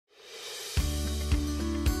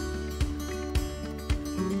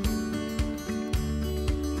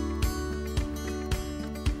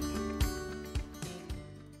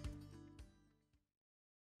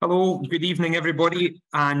Hello, good evening, everybody,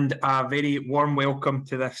 and a very warm welcome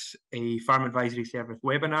to this Farm Advisory Service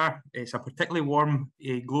webinar. It's a particularly warm,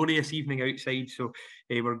 glorious evening outside, so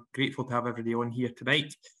we're grateful to have everybody on here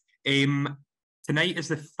tonight. Tonight is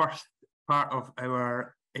the first part of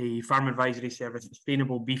our Farm Advisory Service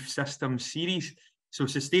Sustainable Beef Systems series. So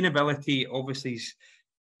sustainability obviously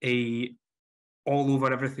is all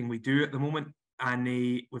over everything we do at the moment. And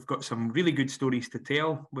we've got some really good stories to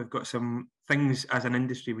tell. We've got some things as an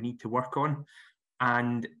industry we need to work on.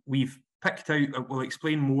 And we've picked out, we'll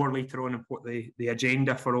explain more later on of what the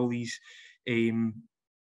agenda for all these, the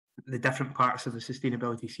different parts of the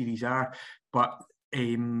sustainability series are. But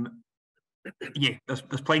yeah, there's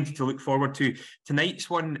plenty to look forward to. Tonight's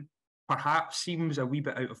one perhaps seems a wee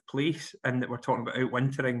bit out of place in that we're talking about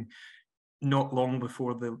outwintering not long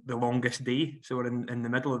before the longest day. So we're in the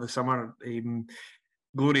middle of the summer,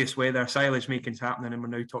 glorious weather, silage making's happening, and we're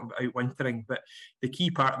now talking about outwintering. But the key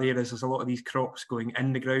part there is there's a lot of these crops going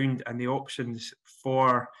in the ground, and the options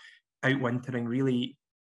for outwintering really,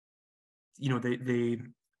 you know, the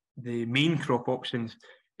main crop options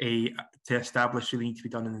to establish really need to be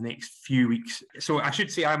done in the next few weeks. So I should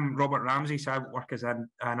say I'm Robert Ramsey, so I work as an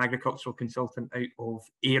agricultural consultant out of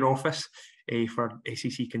Ayr office for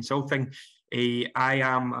SEC Consulting. I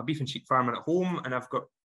am a beef and sheep farmer at home, and I've got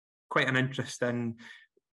quite an interest in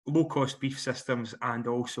low-cost beef systems and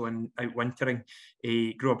also in outwintering.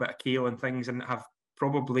 Grow a bit of kale and things, and have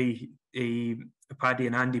probably Paddy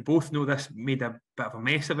and Andy both know this, made a bit of a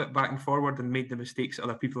mess of it back and forward and made the mistakes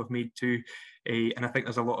other people have made too. And I think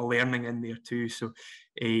there's a lot of learning in there too. So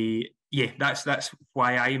yeah, that's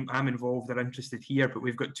why I'm involved or interested here. But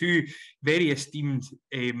we've got two very esteemed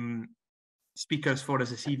speakers for us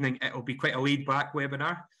this evening. It'll be quite a laid back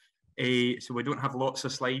webinar. So we don't have lots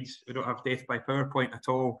of slides. We don't have death by PowerPoint at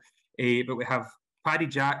all. But we have Paddy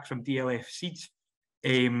Jack from DLF Seeds,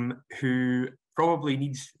 who probably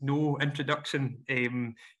needs no introduction,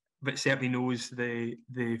 but certainly knows the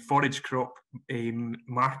forage crop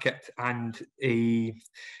market and a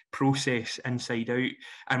process inside out.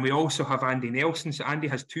 And we also have Andy Nelson. So Andy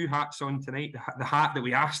has two hats on tonight. The hat that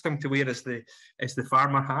we asked him to wear is the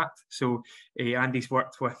farmer hat. So Andy's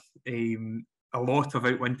worked with a lot of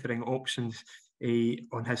outwintering options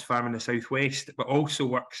on his farm in the southwest, but also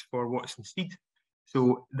works for Watson Seed.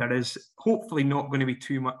 So there is hopefully not going to be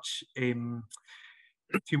too much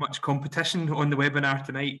competition on the webinar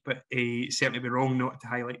tonight, but certainly be wrong not to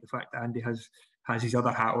highlight the fact that Andy has his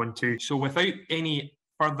other hat on too. So without any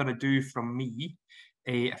further ado from me,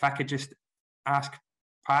 if I could just ask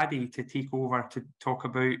Paddy to take over to talk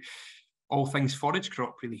about all things forage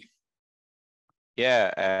crop, really.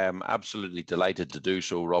 Yeah, absolutely delighted to do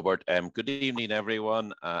so, Robert. Good evening,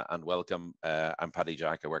 everyone, and welcome. I'm Paddy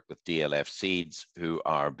Jack. I work with DLF Seeds, who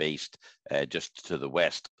are based just to the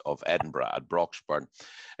west of Edinburgh at Broxburn.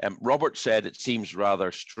 Robert said it seems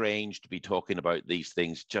rather strange to be talking about these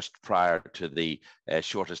things just prior to the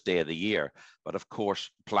shortest day of the year. But of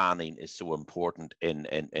course, planning is so important in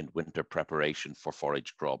winter preparation for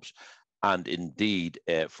forage crops. And indeed,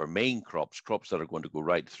 for main crops that are going to go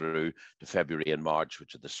right through to February and March,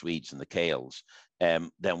 which are the Swedes and the Kales,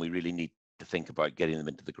 then we really need to think about getting them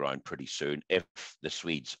into the ground pretty soon if the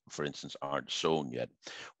Swedes, for instance, aren't sown yet.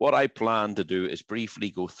 What I plan to do is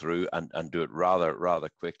briefly go through and do it rather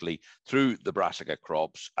quickly through the brassica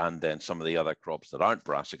crops and then some of the other crops that aren't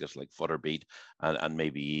brassicas like fodder beet and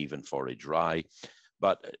maybe even forage rye.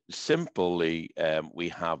 But simply, we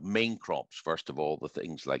have main crops. First of all, the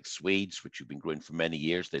things like Swedes, which you've been growing for many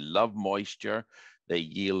years. They love moisture. They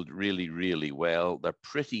yield really well. They're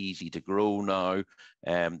pretty easy to grow now.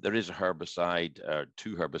 There is a herbicide,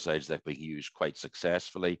 two herbicides that we use quite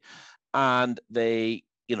successfully. And they,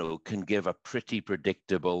 can give a pretty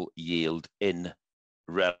predictable yield in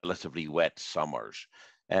relatively wet summers.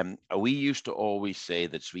 We used to always say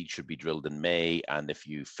that Swedes should be drilled in May, and if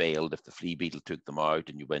you failed, if the flea beetle took them out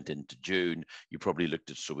and you went into June, you probably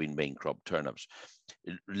looked at sowing main crop turnips.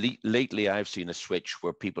 Lately, I've seen a switch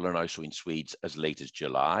where people are now sowing Swedes as late as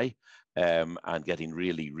July and getting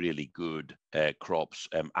really good crops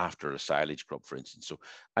after a silage crop, for instance. So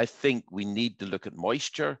I think we need to look at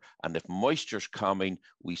moisture, and if moisture's coming,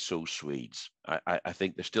 we sow Swedes. I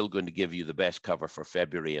think they're still going to give you the best cover for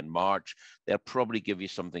February and March. They'll probably give you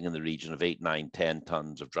something in the region of 8, 9, 10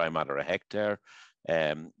 tons of dry matter a hectare.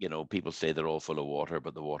 You know, people say they're all full of water,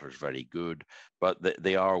 but the water is very good. But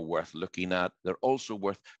they are worth looking at. They're also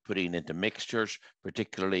worth putting into mixtures,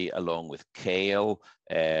 particularly along with kale,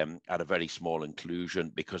 at a very small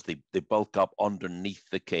inclusion, because they bulk up underneath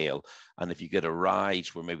the kale. And if you get a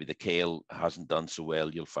rise where maybe the kale hasn't done so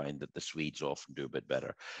well, you'll find that the Swedes often do a bit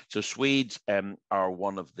better. So Swedes are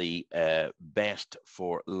one of the best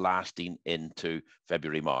for lasting into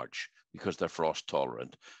February, March, because they're frost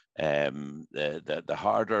tolerant. The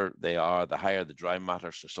harder they are, the higher the dry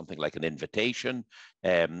matter. So something like an invitation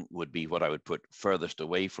would be what I would put furthest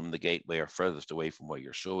away from the gateway or furthest away from where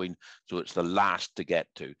you're sowing. So it's the last to get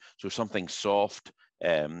to. So something soft,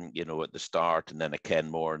 you know, at the start, and then a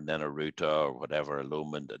Kenmore, and then a Ruta or whatever, a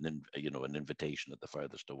Lomond, and then, you know, an invitation at the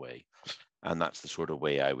furthest away. And that's the sort of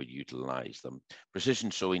way I would utilize them. Precision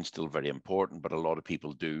sowing is still very important, but a lot of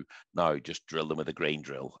people do now just drill them with a grain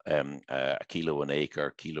drill. A kilo an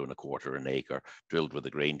acre, kilo and a quarter an acre, drilled with a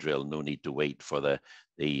grain drill. No need to wait for the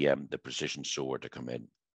precision sower to come in.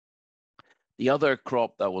 The other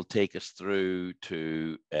crop that will take us through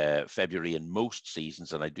to February in most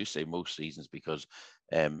seasons, and I do say most seasons because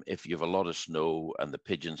if you have a lot of snow and the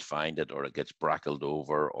pigeons find it, or it gets brackled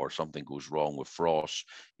over, or something goes wrong with frost,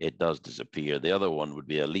 it does disappear. The other one would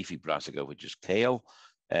be a leafy brassica, which is kale.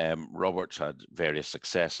 Robert's had various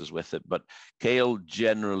successes with it, but kale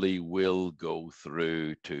generally will go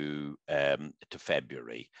through to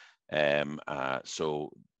February.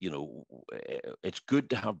 So, you know, it's good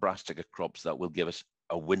to have brassica crops that will give us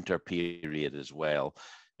a winter period as well.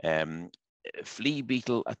 Flea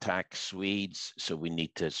beetle attacks Swedes, so we need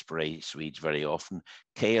to spray Swedes very often.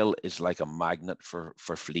 Kale is like a magnet for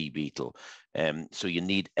flea beetle, so you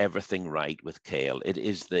need everything right with kale.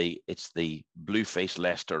 It's the blue-faced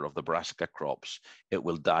Leicester of the brassica crops. It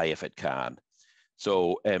will die if it can.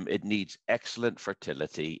 So it needs excellent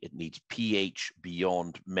fertility. It needs pH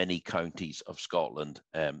beyond many counties of Scotland.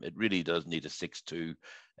 It really does need a 6.2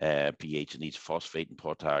 pH. It needs phosphate and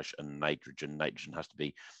potash and nitrogen. Nitrogen has to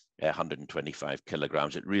be 125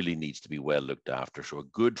 kilograms. It really needs to be well looked after. So a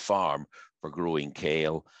good farm for growing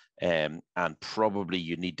kale. And probably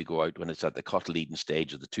you need to go out when it's at the cotyledon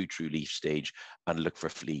stage or the 2 true leaf stage and look for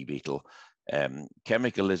flea beetle.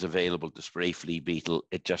 Chemical is available to spray flea beetle.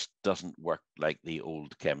 It just doesn't work like the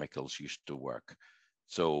old chemicals used to work.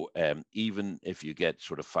 So even if you get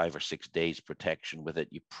sort of 5 or 6 days protection with it,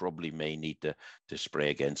 you probably may need to spray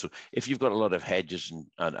again. So if you've got a lot of hedges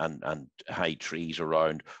and high trees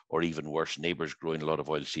around, or even worse, neighbors growing a lot of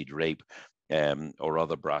oilseed rape or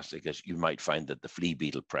other brassicas, you might find that the flea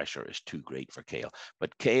beetle pressure is too great for kale.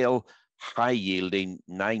 But kale, high yielding,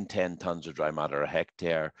 9-10 tons of dry matter a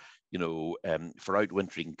hectare. You know, for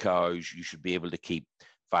outwintering cows, you should be able to keep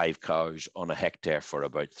 5 cows on a hectare for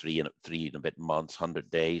about 3 and a bit months, 100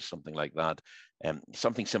 days, something like that.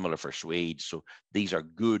 Something similar for Swedes. So these are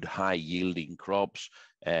good, high-yielding crops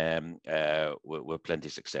with plenty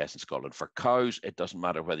of success in Scotland. For cows, it doesn't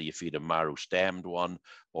matter whether you feed a marrow-stemmed one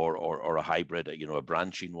or a hybrid, you know, a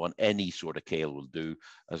branching one. Any sort of kale will do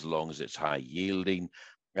as long as it's high-yielding.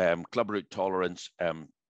 Clubroot tolerance.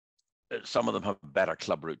 Some of them have better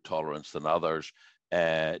clubroot tolerance than others.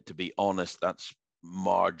 To be honest, that's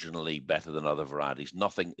marginally better than other varieties.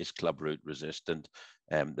 Nothing is clubroot resistant.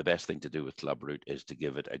 The best thing to do with clubroot is to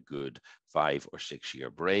give it a good 5 or 6 year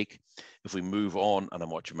break. If we move on, and I'm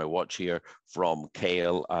watching my watch here, from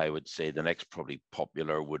kale, I would say the next probably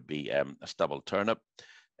popular would be a stubble turnip.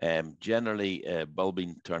 Generally,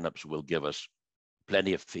 bulbing turnips will give us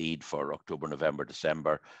plenty of feed for October, November,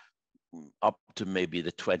 December, up to maybe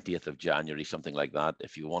the 20th of January, something like that.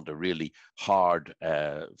 If you want a really hard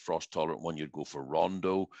frost tolerant one, you'd go for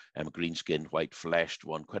Rondo, green skinned, white fleshed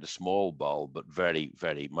one, quite a small bulb, but very,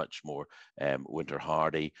 very much more winter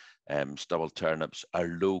hardy. Stubble turnips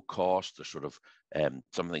are low cost. They're sort of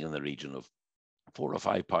something in the region of £4 or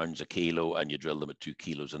 £5 a kilo, and you drill them at 2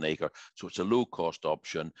 kilos an acre. So it's a low cost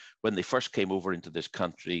option. When they first came over into this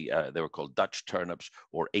country, they were called Dutch turnips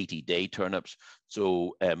or 80-day turnips.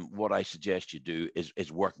 So what I suggest you do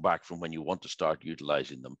is work back from when you want to start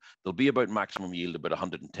utilizing them. They'll be about maximum yield about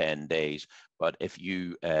 110 days. But if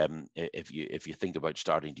you think about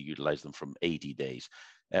starting to utilize them from 80 days,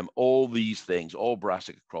 all these things, all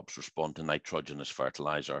brassica crops respond to nitrogenous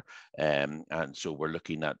fertilizer. And so we're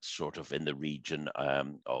looking at sort of in the region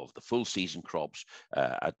of the full season crops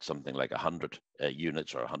at something like 100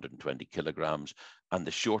 units or 120 kilograms, and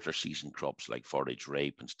the shorter season crops like forage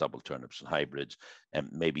rape and stubble turnips and hybrids,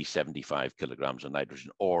 maybe 75 kilograms of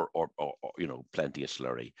nitrogen, or you know, plenty of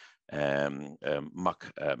slurry.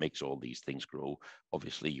 Muck makes all these things grow.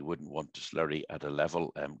 Obviously, you wouldn't want to slurry at a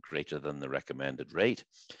level greater than the recommended rate.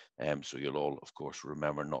 So you'll all, of course,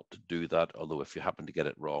 remember not to do that. Although if you happen to get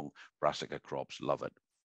it wrong, brassica crops love it.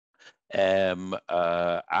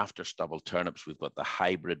 After stubble turnips, we've got the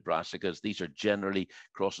hybrid brassicas. These are generally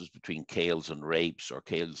crosses between kales and rapes, or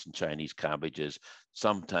kales and Chinese cabbages.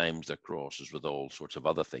 Sometimes they're crosses with all sorts of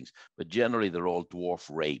other things, but generally they're all dwarf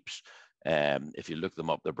rapes. If you look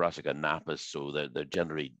them up, they're brassica napas, so they're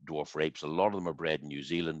generally dwarf rapes. A lot of them are bred in New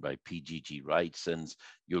Zealand by PGG Wrightsons.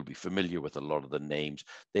 You'll be familiar with a lot of the names.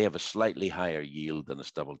 They have a slightly higher yield than a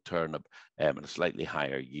stubble turnip, and a slightly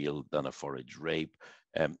higher yield than a forage rape.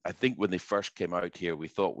 I think when they first came out here, we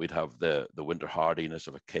thought we'd have the winter hardiness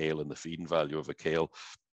of a kale and the feeding value of a kale,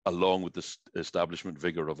 along with the establishment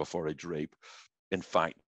vigor of a forage rape. In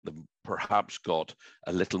fact, they perhaps got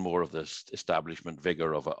a little more of the establishment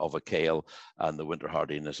vigor of a kale and the winter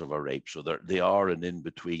hardiness of a rape. So they are an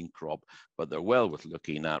in-between crop, but they're well worth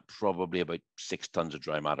looking at. Probably about 6 tons of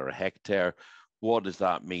dry matter a hectare. What does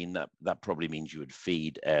that mean? That probably means you would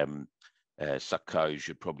feed suck cows.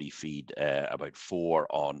 You'd probably feed about 4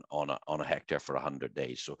 on a hectare for 100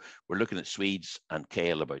 days. So we're looking at Swedes and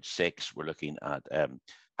kale about 6. We're looking at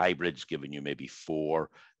hybrids giving you maybe 4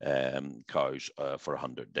 cows for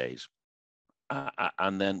 100 days.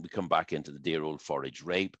 And then we come back into the dear old forage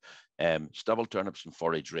rape. Stubble turnips and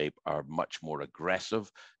forage rape are much more aggressive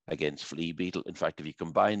against flea beetle. In fact, if you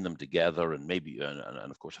combine them together, and maybe, and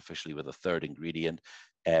of course officially with a third ingredient,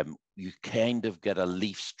 you kind of get a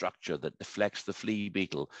leaf structure that deflects the flea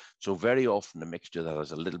beetle. So very often a mixture that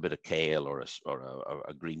has a little bit of kale or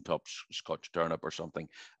a green top Scotch turnip or something,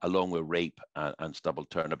 along with rape and stubble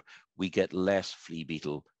turnip, we get less flea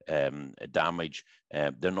beetle damage.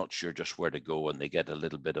 They're not sure just where to go, and they get a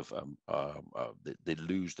little bit of they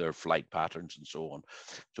lose their flight patterns and so on.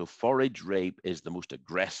 So forage rape is the most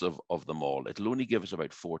aggressive of them all. It'll only give us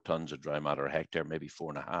about 4 tons of dry matter a hectare, maybe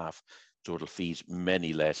 4.5. So it'll feed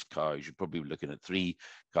many less cows. You're probably looking at 3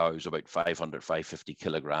 cows, about 500, 550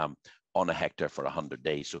 kilogram on a hectare for 100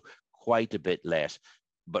 days. So quite a bit less,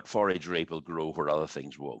 but forage rape will grow where other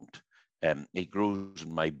things won't. It grows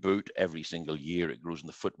in my boot every single year. It grows in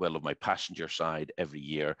the footwell of my passenger side every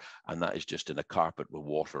year, and that is just in a carpet with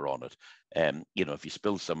water on it. You know, if you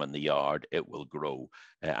spill some in the yard, it will grow,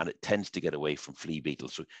 and it tends to get away from flea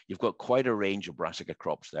beetles. So you've got quite a range of brassica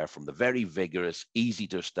crops there, from the very vigorous, easy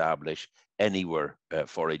to establish anywhere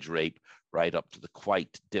forage rape, right up to the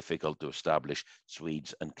quite difficult to establish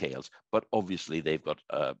Swedes and kales. But obviously they've got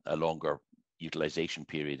a longer utilization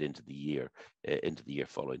period into the year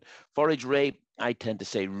following. Forage rape, I tend to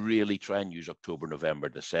say really try and use October, November,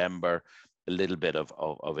 December, a little bit of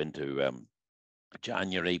into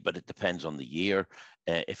January, but it depends on the year.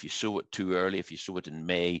 If you sow it too early, if you sow it in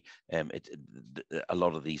May, a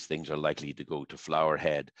lot of these things are likely to go to flower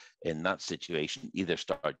head. In that situation, either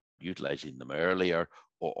start utilizing them earlier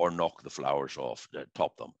or knock the flowers off,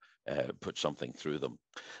 top them. Put something through them.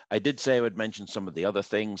 I did say I would mention some of the other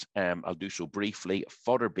things. I'll do so briefly.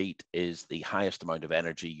 Fodder beet is the highest amount of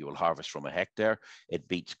energy you will harvest from a hectare. It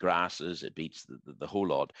beats grasses, it beats the whole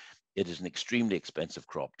lot. It is an extremely expensive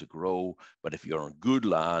crop to grow, but if you're on good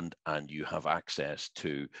land and you have access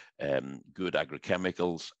to good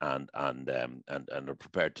agrochemicals and are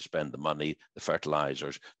prepared to spend the money, the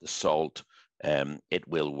fertilizers, the salt, it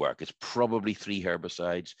will work. It's probably 3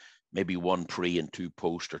 herbicides, maybe 1 pre and 2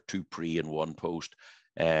 post, or 2 pre and 1 post.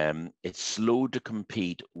 It's slow to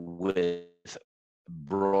compete with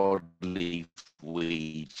broadleaf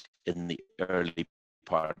weeds in the early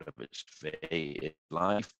part of its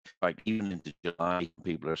life. In fact, even into July,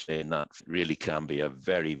 people are saying that really can be a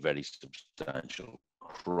very, very substantial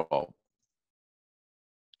crop.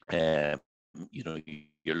 You know,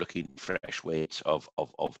 you're looking fresh weights of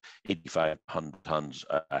 8,500 tons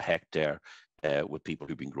a hectare. With people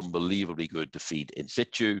who've been unbelievably good to feed in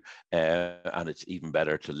situ, and it's even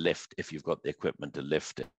better to lift if you've got the equipment to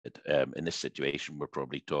lift it. In this situation, we're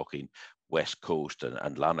probably talking West Coast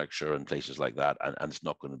and Lanarkshire and places like that, and it's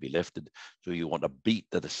not going to be lifted. So you want a beet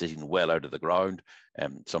that is sitting well out of the ground,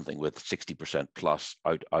 something with 60% plus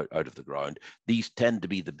out of the ground. These tend to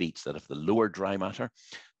be the beets that have the lower dry matter.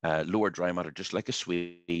 Just like a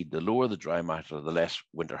Swede, the lower the dry matter, the less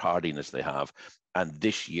winter hardiness they have. And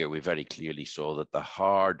this year we very clearly saw that the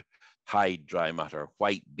hard high dry matter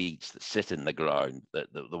white beets that sit in the ground,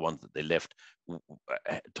 the ones that they lift,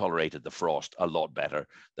 tolerated the frost a lot better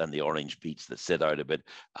than the orange beets that sit out a bit,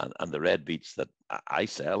 and the red beets that I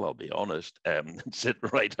sell, I'll be honest, sit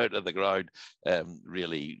right out of the ground.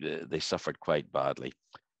 Really, they suffered quite badly.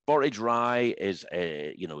 Forage rye is,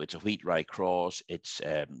 it's a wheat rye cross. It's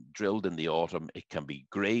drilled in the autumn. It can be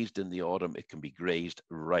grazed in the autumn. It can be grazed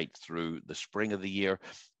right through the spring of the year.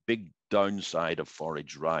 Big downside of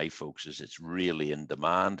forage rye, folks, is it's really in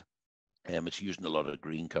demand. It's using a lot of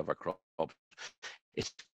green cover crops.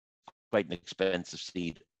 It's quite an expensive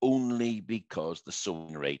seed only because the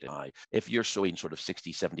sowing rate is high. If you're sowing sort of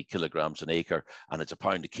 60, 70 kilograms an acre and it's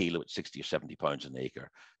 £1 a kilo, it's 60 or 70 pounds an acre.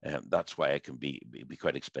 That's why it can be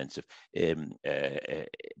quite expensive.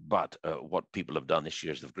 But what people have done this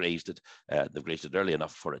year is they've grazed it early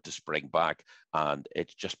enough for it to spring back, and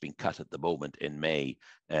it's just been cut at the moment in May.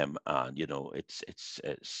 And it's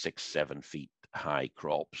 6-7 feet high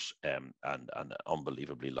crops, and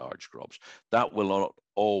unbelievably large crops. That will not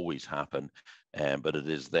always happen, but it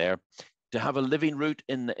is there. To have a living root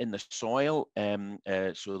in the soil,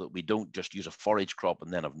 so that we don't just use a forage crop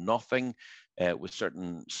and then have nothing. With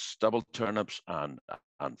certain stubble turnips and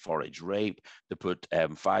forage rape, to put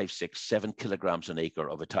 5, 6, 7 kilograms an acre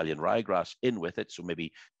of Italian ryegrass in with it. So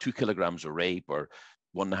maybe 2 kilograms of rape, or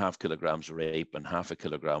 1.5 kilograms of rape and 0.5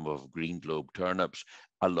 kilogram of green globe turnips,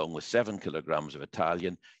 along with 7 kilograms of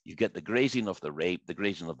Italian. You get the grazing of the rape, the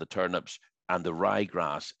grazing of the turnips, and the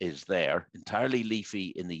ryegrass is there, entirely leafy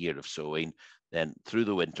in the year of sowing, then through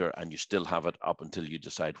the winter, and you still have it up until you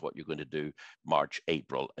decide what you're going to do, March,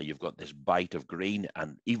 April. You've got this bite of green,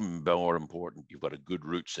 and even more important, you've got a good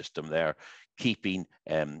root system there, keeping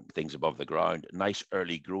things above the ground, nice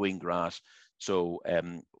early growing grass. So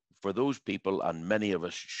for those people, and many of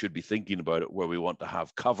us should be thinking about it, where we want to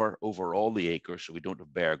have cover over all the acres so we don't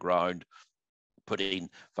have bare ground, putting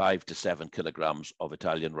 5 to 7 kilograms of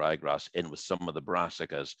Italian ryegrass in with some of the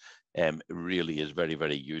brassicas really is very,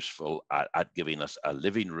 very useful at giving us a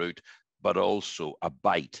living root, but also a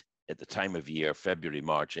bite at the time of year, February,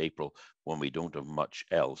 March, April, when we don't have much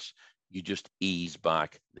else. You just ease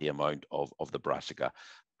back the amount of the brassica.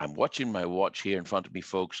 I'm watching my watch here in front of me,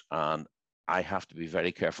 folks, and I have to be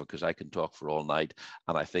very careful because I can talk for all night,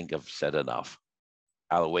 and I think I've said enough.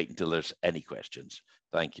 I'll wait until there's any questions.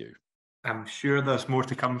 Thank you. I'm sure there's more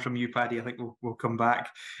to come from you, Paddy. I think we'll come back.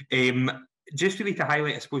 Just really to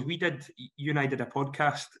highlight, I suppose you and I did a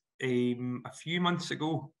podcast a few months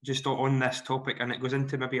ago just on this topic, and it goes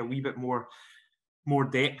into maybe a wee bit more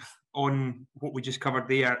depth on what we just covered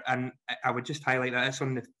there. And I would just highlight that it's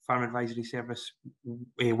on the Farm Advisory Service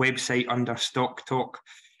website under Stock Talk.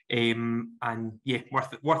 And yeah,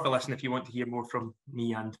 worth a listen if you want to hear more from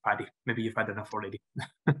me and Paddy. Maybe you've had enough already,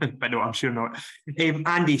 but no, I'm sure not.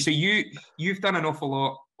 Andy, so you've done an awful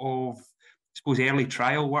lot of, I suppose, early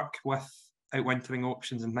trial work with outwintering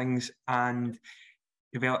options and things, and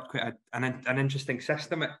developed quite an interesting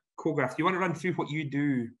system at Cogarth. Do you want to run through what you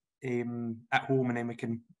do at home, and then we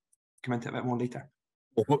can come into it a bit more later?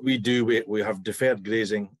 Well, what we do, we have deferred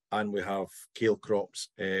grazing and we have kale crops.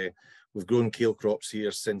 We've grown kale crops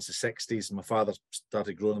here since the 60s. My father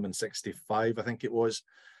started growing them in 65, I think it was.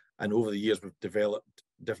 And over the years, we've developed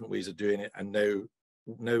different ways of doing it. And now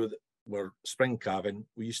that we're spring calving,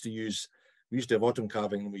 we used to have autumn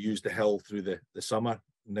calving, and we used the hill through the summer.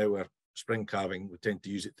 Now we're spring calving, we tend to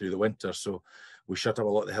use it through the winter. So we shut up a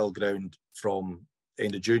lot of the hill ground from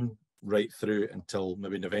end of June right through until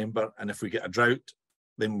maybe November. And if we get a drought,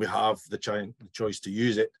 then we have the choice to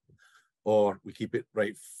use it, or we keep it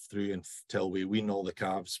right through until we wean all the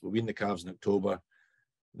calves. We wean the calves in October.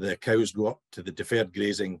 The cows go up to the deferred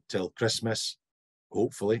grazing till Christmas,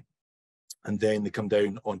 hopefully, and then they come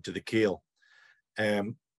down onto the kale.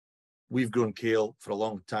 We've grown kale for a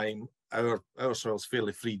long time. Our soil's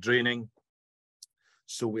fairly free draining,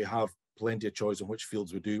 so we have plenty of choice on which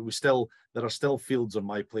fields we do. There are still fields on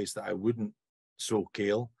my place that I wouldn't sow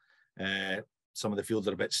kale. Some of the fields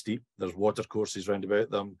are a bit steep. There's water courses round about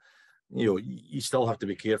them. You still have to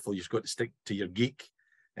be careful. You've got to stick to your geek.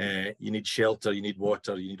 You need shelter, you need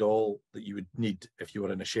water, you need all that you would need if you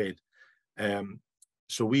were in a shed.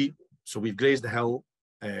 So we've grazed the hill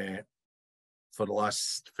for the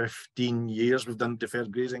last 15 years. We've done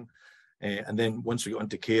deferred grazing. And then once we got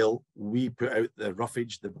onto kale, we put out the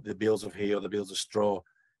roughage, the bales of hay or the bales of straw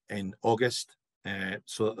in August,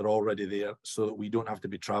 so that they're already there, so that we don't have to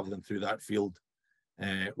be travelling through that field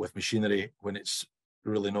with machinery when it's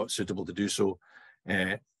really not suitable to do so.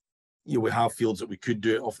 We have fields that we could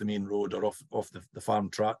do it off the main road or off the farm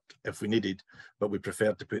track if we needed, but we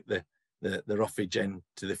prefer to put the roughage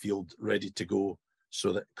into the field ready to go,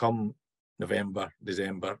 so that come November,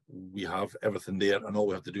 December, we have everything there, and all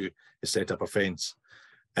we have to do is set up a fence.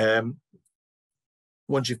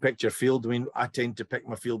 Once you've picked your field, I mean, I tend to pick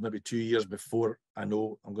my field maybe 2 years before I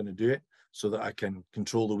know I'm going to do it, so that I can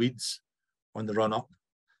control the weeds on the run up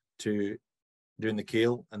to doing the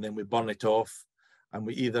kale, and then we burn it off, and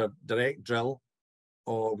we either direct drill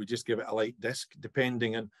or we just give it a light disc,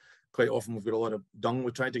 depending on, quite often we've got a lot of dung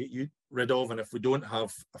we try to get rid of, and if we don't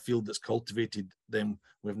have a field that's cultivated, then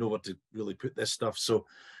we have nowhere to really put this stuff. So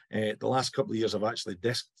the last couple of years I've actually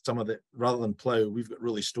disked some of it rather than plough. We've got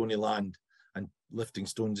really stony land, and lifting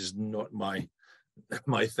stones is not my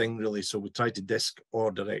thing really, so we try to disc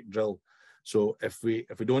or direct drill. So if we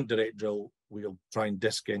don't direct drill, we'll try and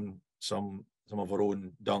disc in some of our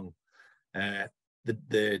own dung.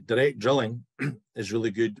 The direct drilling is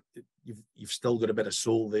really good. You've still got a bit of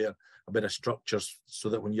soil there, a bit of structures, so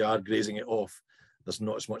that when you are grazing it off, there's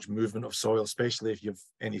not as much movement of soil, especially if you have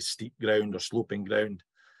any steep ground or sloping ground.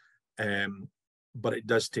 But it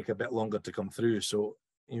does take a bit longer to come through. So,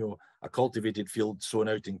 you know, a cultivated field sown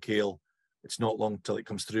out in kale, it's not long till it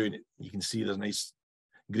comes through, and you can see there's a nice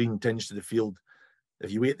green tinge to the field.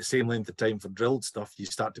 If you wait the same length of time for drilled stuff, you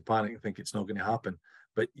start to panic and think it's not going to happen.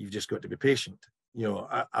 But you've just got to be patient. You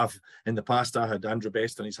know, I've in the past, I had Andrew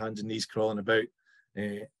Best on his hands and knees crawling about,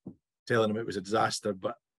 telling him it was a disaster,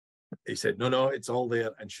 but he said, no, it's all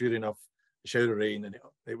there. And sure enough, a shower of rain, and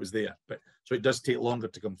it was there. But so it does take longer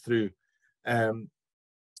to come through. You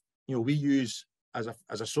know, we use, as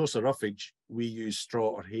a source of roughage, we use straw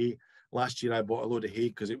or hay. Last year I bought a load of hay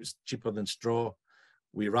because it was cheaper than straw.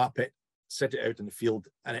 We wrap it, set it out in the field,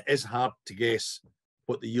 and it is hard to guess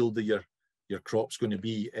what the yield of your crop's going to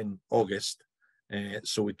be in August.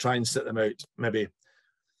 So we try and set them out maybe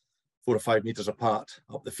 4 or 5 meters apart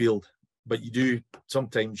up the field. But you do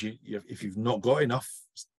sometimes, if you've not got enough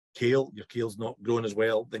kale, your kale's not growing as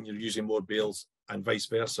well, then you're using more bales, and vice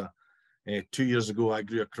versa. 2 years ago I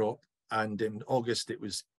grew a crop, and in August it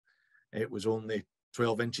was only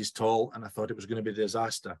 12 inches tall, and I thought it was going to be a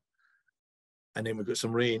disaster. And then we got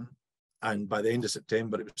some rain, and by the end of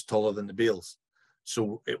September it was taller than the bales.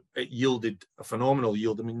 So it yielded a phenomenal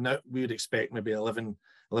yield. I mean, now we would expect maybe 11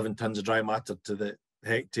 tons of dry matter to the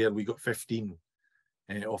hectare. We got 15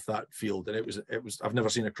 off that field, and it was I've never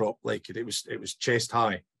seen a crop like it. It was chest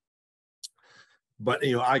high. But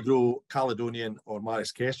you know, I grow Caledonian or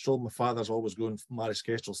Maris Kestrel. My father's always grown Maris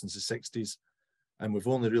Kestrel since the 60s, and we've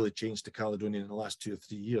only really changed to Caledonian in the last 2 or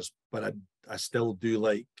 3 years. But I still do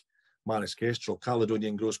like Maris Kestrel.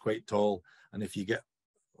 Caledonian grows quite tall, and if you get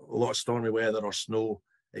a lot of stormy weather or snow,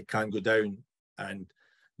 it can go down. And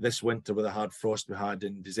this winter, with a hard frost we had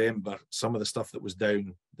in December, some of the stuff that was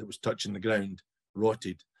down, that was touching the ground,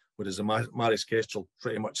 rotted, whereas the Maris Kestrel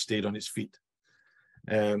pretty much stayed on its feet.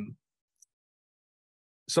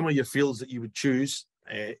 Some of your fields that you would choose,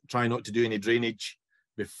 try not to do any drainage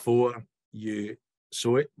before you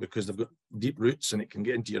sow it, because they've got deep roots and it can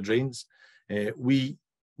get into your drains. We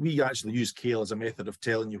actually use kale as a method of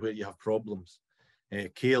telling you where you have problems.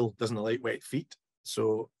 Kale doesn't like wet feet,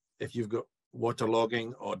 so if you've got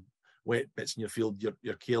waterlogging or wet bits in your field,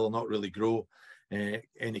 your kale will not really grow.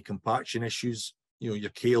 Any compaction issues, you know,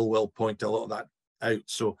 your kale will point a lot of that out.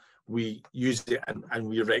 So we use it and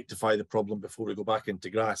we rectify the problem before we go back into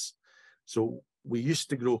grass. So we used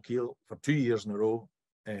to grow kale for 2 years in a row,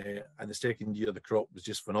 and the second year the crop was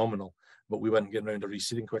just phenomenal, but we weren't getting around to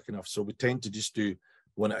reseeding quick enough. So we tend to just do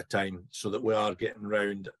one at a time, so that we are getting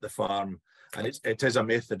round the farm. And it is a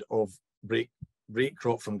method of break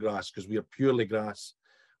crop from grass, because we are purely grass.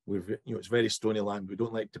 It's very stony land. We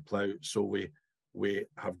don't like to plough, so we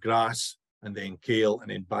have grass and then kale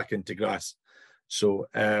and then back into grass. So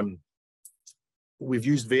we've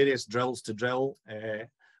used various drills to drill.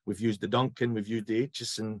 We've used the Duncan, we've used the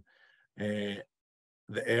Aitchison, the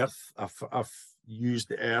earth. I've used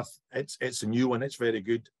the earth. It's a new one. It's very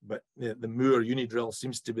good, but the Moore Unidrill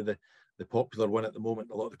seems to be the popular one at the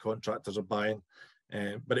moment. A lot of the contractors are buying,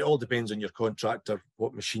 but it all depends on your contractor,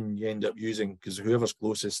 what machine you end up using, because whoever's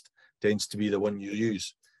closest tends to be the one you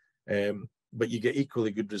use. But you get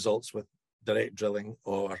equally good results with direct drilling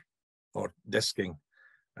or disking.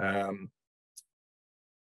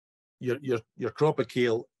 Your crop of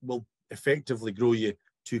kale will effectively grow you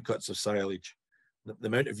 2 cuts of silage. The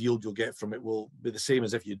amount of yield you'll get from it will be the same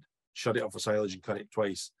as if you'd shut it off for silage and cut it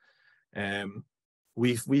twice.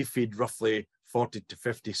 We feed roughly 40 to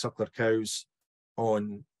 50 suckler cows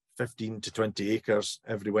on 15 to 20 acres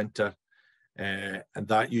every winter, and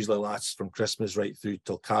that usually lasts from Christmas right through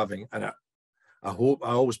till calving. And I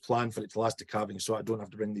always plan for it to last to calving, so I don't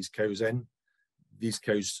have to bring these cows in. These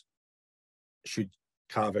cows should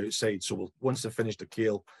calve outside. So once they've finished the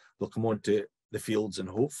kale, they'll come on to the fields, and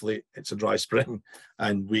hopefully it's a dry spring,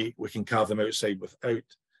 and we can calve them outside without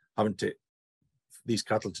having these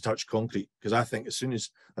cattle to touch concrete. Because I think as soon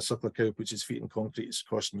as a suckler cow puts its feet in concrete, it's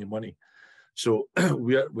costing you money. So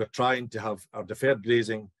we're trying to have our deferred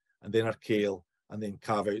grazing and then our kale and then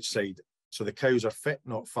calve outside. So the cows are fit,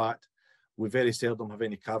 not fat. We very seldom have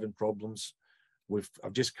any calving problems.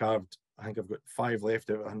 I've just calved, I think I've got 5 left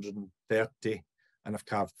out of 130, and I've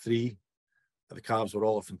calved 3. The calves were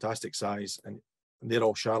all a fantastic size, and they're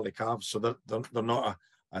all Charlie calves, so they're not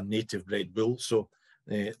a native bred bull. So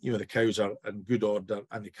you know, the cows are in good order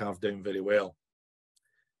and they calve down very well.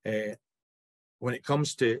 When it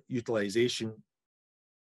comes to utilisation,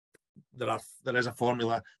 there is a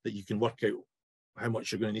formula that you can work out how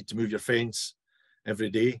much you're going to need to move your fence every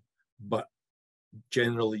day, but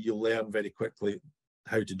generally you'll learn very quickly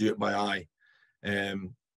how to do it by eye.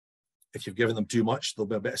 If you've given them too much, there'll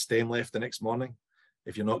be a bit of stem left the next morning.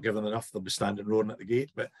 If you're not giving them enough, they'll be standing roaring at the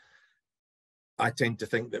gate. But I tend to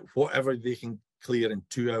think that whatever they can clear in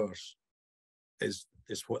 2 hours is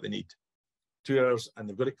what they need. 2 hours and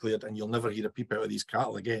they've got it cleared, and you'll never hear a peep out of these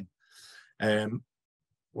cattle again.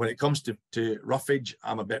 When it comes to roughage,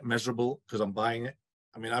 I'm a bit miserable because I'm buying it.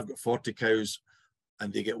 I mean, I've got 40 cows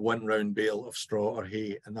and they get 1 round bale of straw or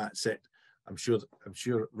hay, and that's it. I'm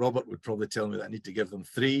sure Robert would probably tell me that I need to give them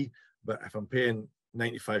 3, but if I'm paying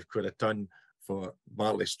 95 quid a ton for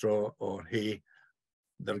barley straw or hay,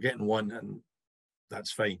 they're getting 1, and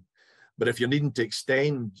that's fine. But if you're needing to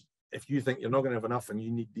extend, if you think you're not going to have enough and you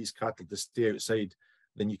need these cattle to stay outside,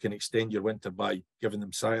 then you can extend your winter by giving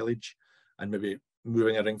them silage and maybe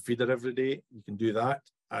moving a ring feeder every day. You can do that.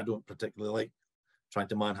 I don't particularly like trying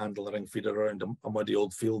to manhandle a ring feeder around a muddy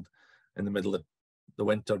old field in the middle of the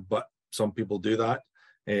winter, but some people do that.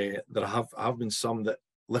 There have been some that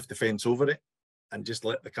lift the fence over it and just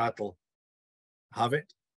let the cattle have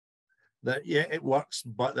it. That, yeah, it works,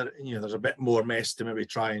 but there's a bit more mess to maybe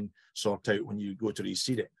try and sort out when you go to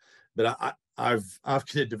reseed it. But I've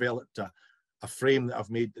kind of developed a frame that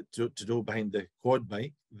I've made to go behind the quad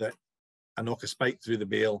bike, that I knock a spike through the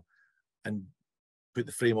bale and put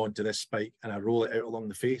the frame onto this spike, and I roll it out along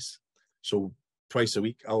the face. So twice a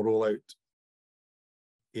week I'll roll out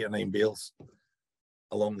 8 or 9 bales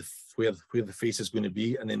along where the face is going to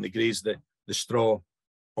be, and then they graze the straw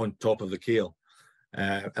on top of the kale.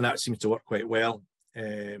 And that seems to work quite well.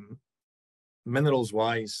 Minerals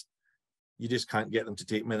wise, you just can't get them to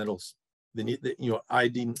take minerals. They need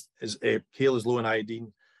iodine kale is low in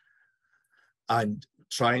iodine, and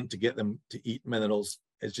trying to get them to eat minerals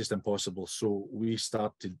is just impossible. So we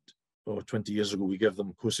started 20 years ago. We give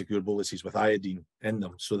them co-secure boluses with iodine in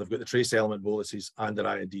them, so they've got the trace element boluses and their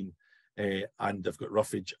iodine, and they've got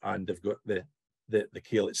roughage, and they've got the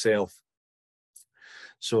kale itself.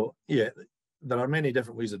 So yeah, there are many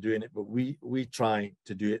different ways of doing it, but we try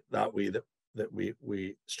to do it that way, that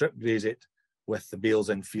we strip graze it with the bales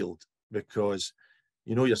in field, because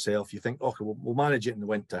you know yourself, you think, okay, we'll manage it in the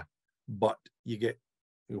winter, but we get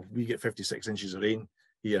 56 inches of rain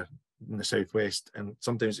here in the southwest, and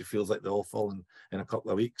sometimes it feels like they're all falling in a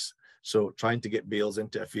couple of weeks. So trying to get bales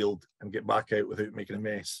into a field and get back out without making a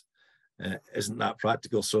mess isn't that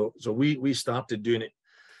practical. So we started doing it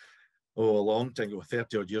a long time ago,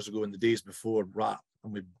 30 odd years ago, in the days before wrap,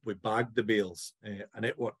 and we bagged the bales, and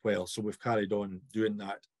it worked well. So we've carried on doing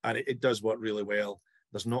that, and it does work really well.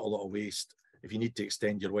 There's not a lot of waste. If you need to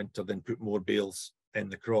extend your winter, then put more bales in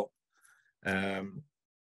the crop.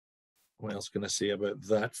 What else can I say about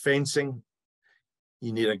that? Fencing,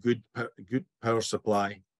 you need a good power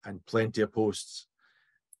supply and plenty of posts,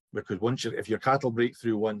 because if your cattle break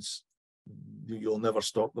through once, you'll never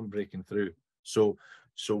stop them breaking through. So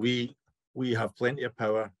we have plenty of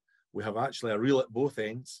power. We have actually a reel at both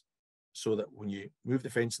ends, so that when you move the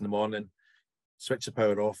fence in the morning, switch the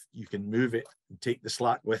power off, you can move it and take the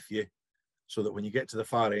slack with you, so that when you get to the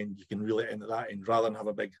far end, you can reel it into that end, rather than have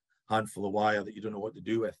a big handful of wire that you don't know what to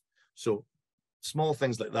do with. So small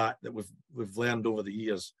things like that we've learned over the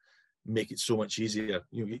years make it so much easier.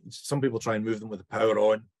 Some people try and move them with the power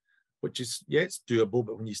on, which is, yeah, it's doable,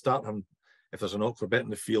 but when you start having, if there's an awkward bit in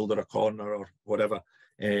the field or a corner or whatever,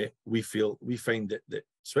 we find that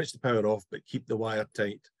switch the power off, but keep the wire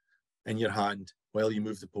tight in your hand while you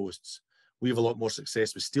move the posts. We have a lot more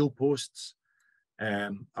success with steel posts.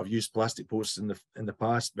 I've used plastic posts in the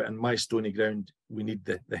past, but in my stony ground, we need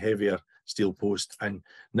the heavier steel post, and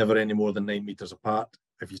never any more than 9 meters apart.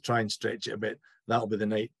 If you try and stretch it a bit, that'll be the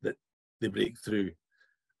night that they break through.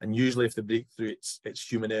 And usually if they break through, it's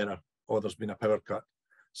human error, or there's been a power cut.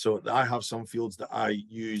 So I have some fields that I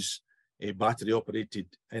use a battery operated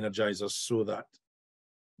energizers, so that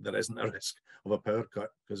there isn't a risk of a power cut,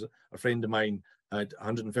 because a friend of mine had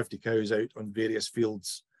 150 cows out on various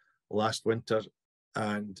fields last winter,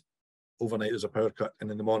 and overnight there's a power cut,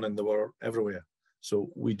 and in the morning they were everywhere. So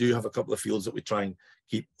we do have a couple of fields that we try and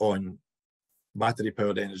keep on battery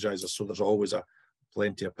powered energizers, so there's always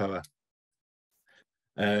plenty of power.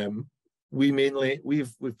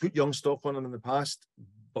 We've put young stock on them in the past,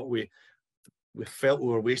 but we felt we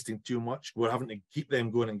were wasting too much. We're having to keep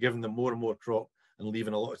them going and giving them more and more crop and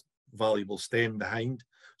leaving a lot of valuable stem behind.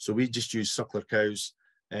 So we just use suckler cows,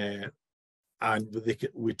 and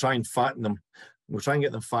we try and fatten them. We try and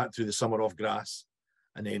get them fat through the summer off grass,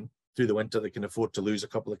 and then through the winter they can afford to lose a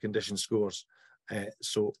couple of condition scores.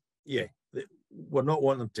 So yeah, we're not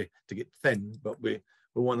wanting them to get thin, but we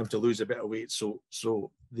want them to lose a bit of weight, so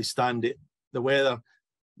they stand it. The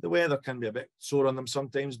weather can be a bit sore on them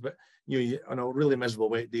sometimes, but on a really miserable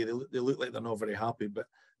wet day, they look like they're not very happy, but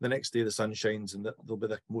the next day the sun shines and they'll be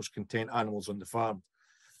the most content animals on the farm.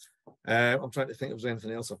 I'm trying to think if there's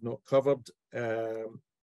anything else I've not covered.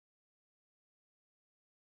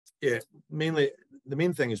 Yeah, mainly the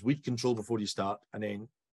main thing is weed control before you start, and then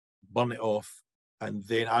burn it off, and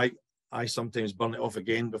then I sometimes burn it off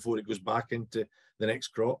again before it goes back into the next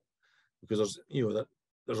crop, because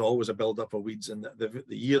there's always a build up of weeds, and the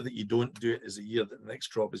year that you don't do it is the year that the next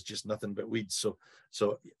crop is just nothing but weeds.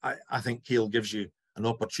 So I think kale gives you an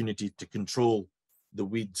opportunity to control the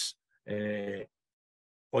weeds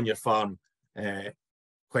on your farm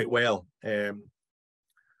quite well.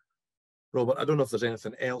 Robert, I don't know if there's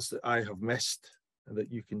anything else that I have missed that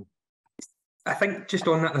you can. I think just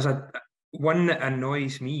on that, there's one that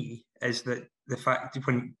annoys me is that the fact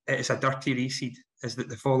when it's a dirty reseed is that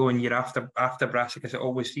the following year after brassicas, it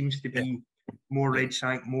always seems to be more red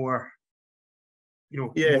shank, more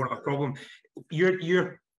more of a problem.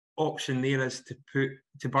 Your option there is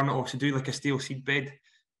to burn it off, to do like a stale seed bed,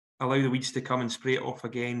 allow the weeds to come and spray it off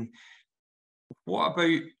again. What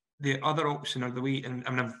about the other option, or the way, and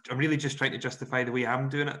I'm really just trying to justify the way I'm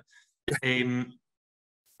doing it.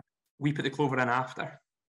 We put the clover in after.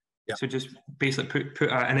 Yeah. So just basically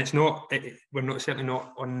put and it's not, we're certainly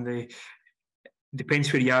not on the,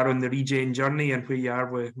 depends where you are on the regen journey and where you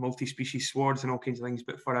are with multi-species swards and all kinds of things,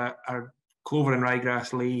 but for a clover and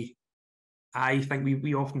ryegrass lay, I think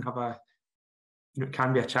we often have it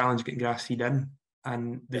can be a challenge getting grass seed in,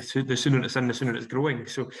 and the sooner it's in, the sooner it's growing.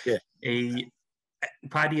 So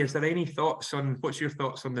Paddy, is there any thoughts on, what's your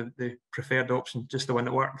thoughts on the preferred option, just the one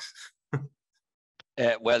that works?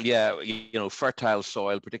 Well, yeah, fertile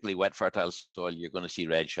soil, particularly wet fertile soil, you're going to see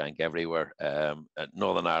red shank everywhere.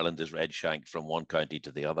 Northern Ireland is red shank from one county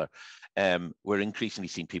to the other. We're increasingly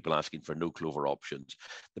seeing people asking for no clover options.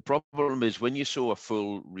 The problem is when you sow a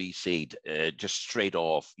full reseed, just straight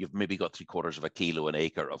off, you've maybe got 3/4 of a kilo an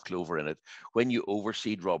acre of clover in it. When you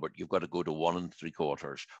overseed, Robert, you've got to go to 1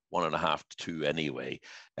 3/4, 1.5 to 2 anyway.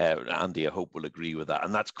 Andy, I hope will agree with that.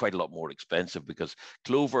 And that's quite a lot more expensive, because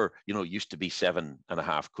clover, used to be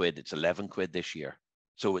 7.5 quid. It's 11 quid this year.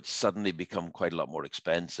 So it's suddenly become quite a lot more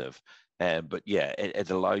expensive. But yeah, it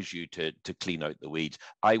allows you to clean out the weeds.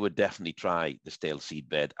 I would definitely try the stale seed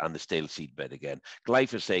bed and the stale seed bed again.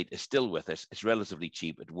 Glyphosate is still with us. It's relatively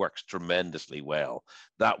cheap. It works tremendously well.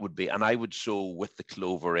 That would be, and I would sow with the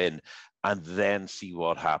clover in and then see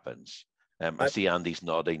what happens. I see Andy's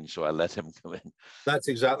nodding, so I'll let him come in. That's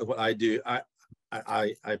exactly what I do. I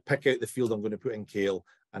pick out the field I'm going to put in kale,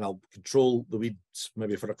 and I'll control the weeds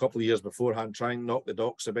maybe for a couple of years beforehand, try and knock the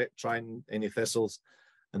docks a bit, try and any thistles,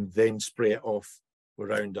 and then spray it off with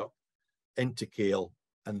Roundup into kale.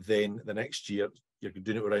 And then the next year you're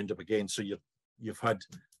doing it with Roundup again. So you've had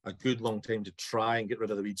a good long time to try and get rid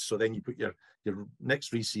of the weeds. So then you put your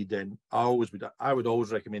next reseed in. I would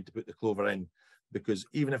always recommend to put the clover in, because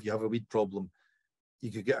even if you have a weed problem,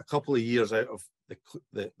 you could get a couple of years out of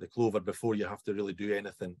the clover before you have to really do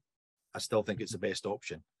anything. I still think it's the best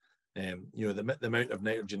option. The amount of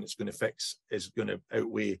nitrogen it's going to fix is going to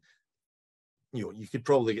outweigh. You could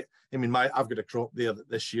probably get. I've got a crop there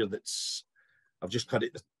this year that's. I've just cut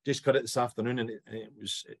it this afternoon, and it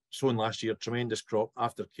was sown last year. Tremendous crop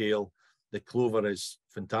after kale. The clover is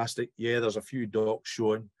fantastic. Yeah, there's a few docks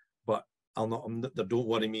showing, but they don't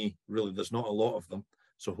worry me really. There's not a lot of them,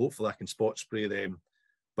 so hopefully I can spot spray them.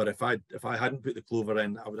 But if I hadn't put the clover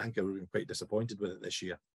in, I would have been quite disappointed with it this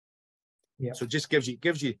year. Yeah. So it just gives you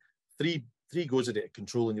three goes at it,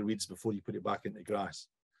 controlling your weeds before you put it back into grass.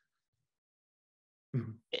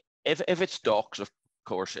 Mm-hmm. If it's docks, of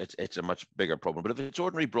course, it's a much bigger problem. But if it's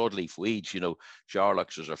ordinary broadleaf weeds,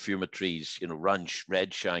 Charloxes or fumitrees, runch,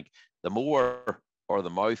 red shank, the mower or the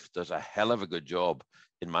mouth does a hell of a good job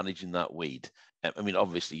in managing that weed. I mean,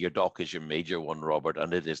 obviously your dock is your major one, Robert,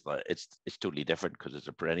 and it's totally different because it's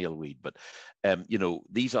a perennial weed. But you know,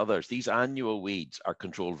 these annual weeds are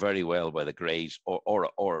controlled very well by the greys or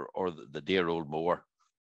the dear old mower.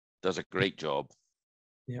 Does a great job.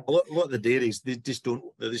 Yeah. A lot of the dairies, they just don't.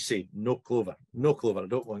 They say no clover, no clover. I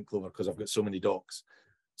don't want clover because I've got so many docks.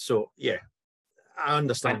 So yeah, I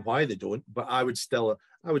understand why they don't, but I would still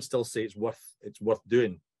say it's worth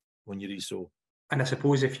doing when you resow. And I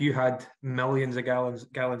suppose if you had millions of gallons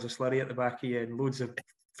of slurry at the back of you and loads of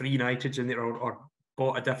free nitrogen or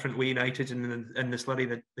bought a different way nitrogen in the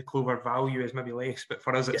slurry, the clover value is maybe less. But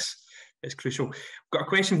for us, it's crucial. I've got a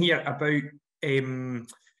question here about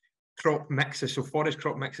crop mixes, so forage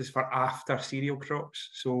crop mixes for after cereal crops.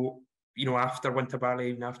 So, you know, after winter barley,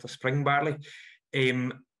 even after spring barley.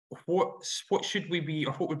 What should we be,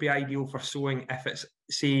 or what would be ideal for sowing if it's,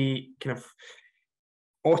 say, kind of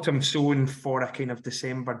autumn sown for a kind of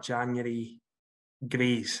December, January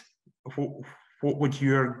graze? What would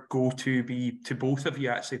your go-to be to both of you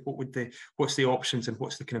actually? What's the options and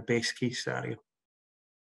what's the kind of best case scenario?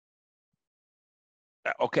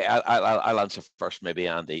 Okay, I'll answer first, maybe,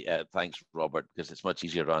 Andy. Thanks, Robert, because it's much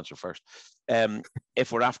easier to answer first.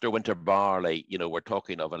 If we're after winter barley, you know, we're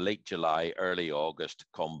talking of a late July, early August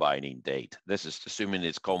combining date. This is assuming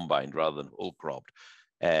it's combined rather than whole cropped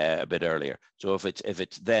a bit earlier. So if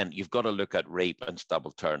it's then, you've got to look at rape and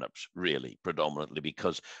stubble turnips, really, predominantly,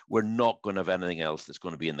 because we're not going to have anything else that's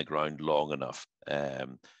going to be in the ground long enough.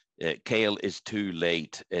 Kale is too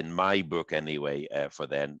late in my book anyway for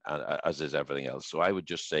then, as is everything else. So I would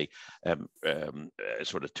just say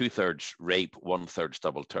sort of 2/3 rape, 1/3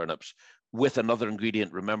 stubble turnips with another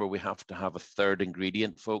ingredient. Remember, we have to have a third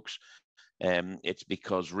ingredient, folks. It's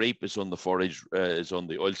because rape is on the forage, is on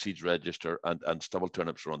the oilseeds register, and stubble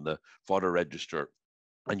turnips are on the fodder register.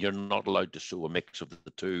 And you're not allowed to sow a mix of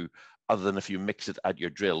the two, other than if you mix it at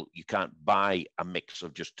your drill. You can't buy a mix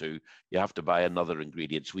of just two. You have to buy another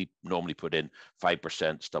ingredient. So we normally put in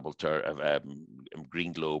 5% stubble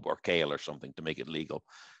green globe or kale or something to make it legal.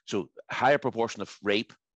 So higher proportion of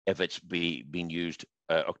rape if it's being used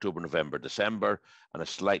October, November, December, and a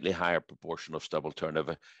slightly higher proportion of stubble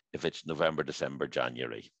turnip if it's November, December,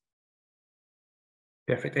 January.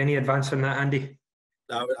 Perfect. Any advance on that, Andy?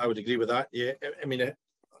 I would agree with that. Yeah, I mean,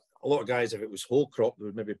 a lot of guys, if it was whole crop, they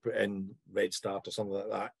would maybe put in red start or something like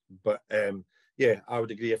that. But yeah, I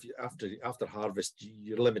would agree. If you, after harvest,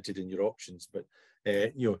 you're limited in your options. But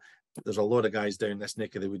you know, there's a lot of guys down this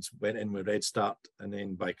neck of the woods went in with red start, and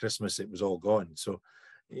then by Christmas it was all gone. So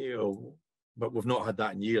you know, but we've not had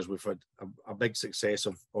that in years. We've had a big success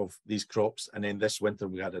of these crops, and then this winter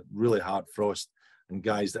we had a really hard frost, and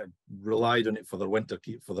guys that relied on it for their winter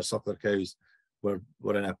keep for their suckler cows were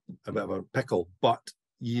in a bit of a pickle. But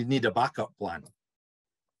you need a backup plan.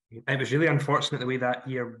 It was really unfortunate the way that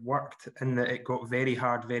year worked, in that it got very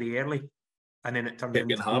hard very early, and then it turned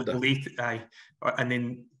into late. And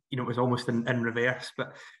then, you know, it was almost in reverse.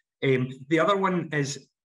 But the other one is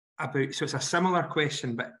about, so it's a similar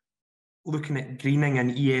question, but looking at greening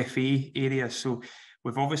in EFA areas. So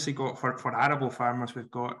we've obviously got for arable farmers,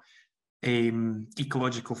 we've got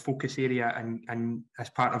ecological focus area, and as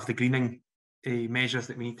part of the greening measures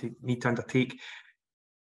that we need to undertake.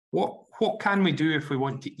 What can we do if we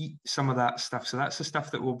want to eat some of that stuff? So that's the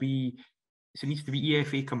stuff that will be, so it needs to be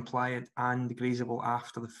EFA compliant and grazable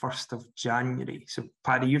after the 1st of January. So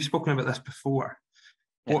Paddy, you've spoken about this before.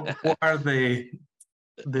 What are the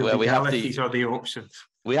legalities or the options?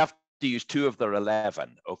 We have to use 2 of their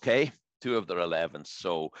 11, okay? 2 of their 11.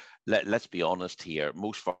 So let's be honest here.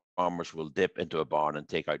 Most farmers will dip into a barn and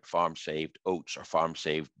take out farm-saved oats or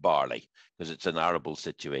farm-saved barley because it's an arable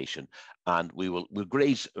situation. And we'll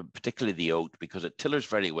graze particularly the oat because it tillers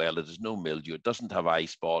very well. It has no mildew. It doesn't have eye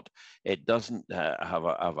spot. It doesn't have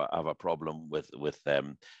a problem with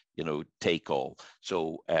you know, take all.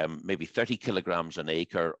 So maybe 30 kilograms an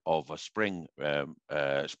acre of a spring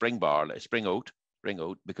barley, spring oat,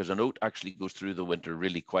 because an oat actually goes through the winter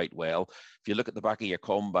really quite well. If you look at the back of your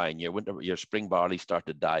combine, your spring barley start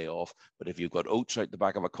to die off, but if you've got oats out the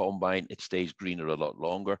back of a combine, it stays greener a lot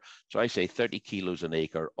longer. So I say 30 kilos an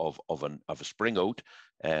acre of a spring oat.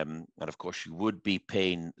 And of course, you would be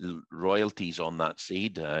paying royalties on that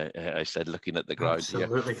seed. I said, looking at the ground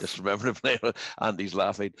Absolutely. here, just remember, Andy's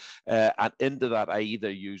laughing. And into that, I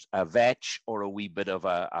either use a vetch or a wee bit of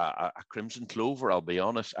a crimson clover, I'll be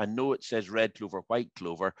honest. I know it says red clover, white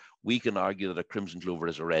clover. We can argue that a crimson clover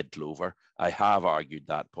is a red clover. I have argued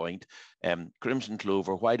that point. Crimson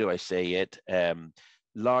clover, why do I say it?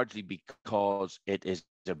 Largely because it is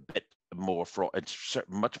a bit it's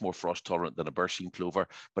much more frost tolerant than a berseem clover,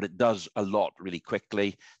 but it does a lot really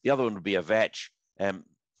quickly. The other one would be a vetch.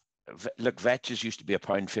 Look, vetches used to be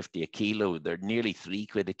 £1.50 a kilo. They're nearly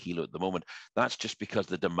 £3 a kilo at the moment. That's just because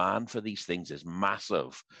the demand for these things is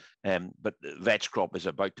massive. But vetch crop is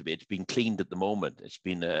about to be, it's been cleaned at the moment. It's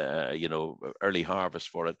been, early harvest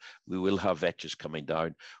for it. We will have vetches coming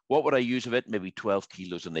down. What would I use of it? Maybe 12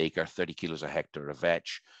 kilos an acre, 30 kilos a hectare of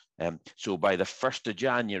vetch. So by the 1st of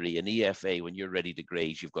January in EFA, when you're ready to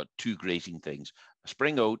graze, you've got 2 grazing things, a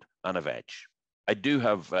spring oat and a vetch. I do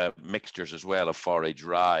have mixtures as well of forage,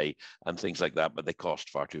 rye and things like that, but they cost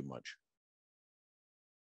far too much.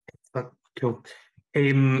 Cool.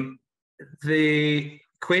 The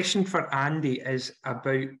question for Andy is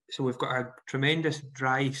about, so we've got a tremendous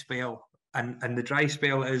dry spell, and the dry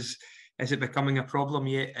spell is it becoming a problem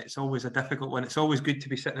yet? It's always a difficult one. It's always good to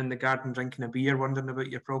be sitting in the garden drinking a beer, wondering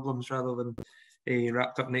about your problems rather than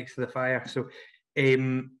wrapped up next to the fire. So,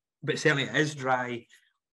 but certainly it is dry.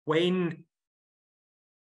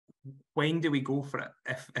 When do we go for it?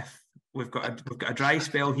 If we've got a dry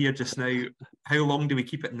spell here just now, how long do we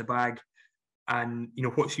keep it in the bag? And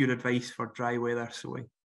what's your advice for dry weather sowing?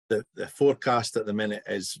 The forecast at the minute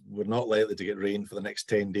is we're not likely to get rain for the next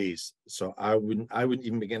 10 days. So I wouldn't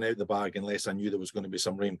even be getting out the bag unless I knew there was going to be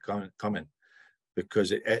some rain coming,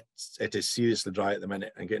 because it is seriously dry at the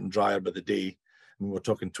minute and getting drier by the day. I mean, we're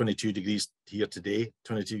talking 22 degrees here today,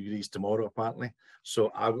 22 degrees tomorrow, apparently.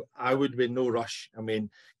 So I would be in no rush. I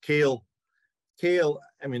mean, kale,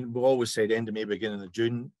 I mean, we've always said end of May, beginning of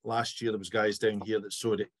June. Last year, there was guys down here that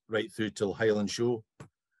sowed it right through till Highland Show,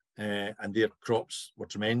 and their crops were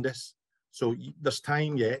tremendous. So there's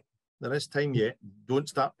time yet. There is time yet. Don't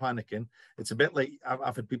start panicking. It's a bit like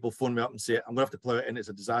I've had people phone me up and say, I'm going to have to plough it in, it's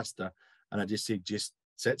a disaster. And I just say, just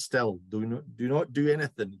sit still. Do not do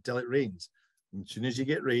anything until it rains. And as soon as you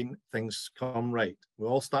get rain, things come right. We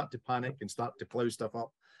all start to panic and start to plough stuff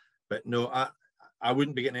up. But no, I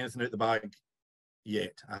wouldn't be getting anything out the bag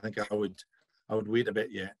yet. I think I would wait a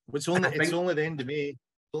bit yet. It's only the end of May. It's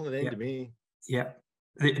only the end of May. Yeah.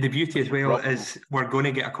 The beauty as well is we're going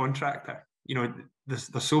to get a contractor. There's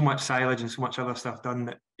so much silage and so much other stuff done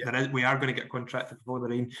that we are going to get a contractor before the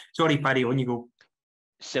rain. Sorry, Paddy, on you go.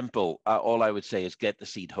 Simple. All I would say is get the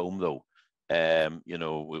seed home, though.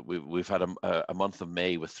 We've had a month of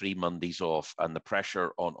May with 3 Mondays off, and the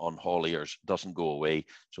pressure on hauliers doesn't go away.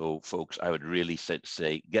 So, folks, I would really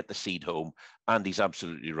say get the seed home. Andy's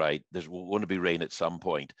absolutely right. There's going to be rain at some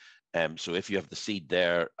point. So if you have the seed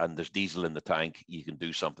there and there's diesel in the tank, you can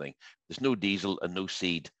do something. There's no diesel and no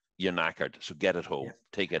seed, you're knackered. So get it home,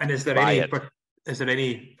 take it. And is there any?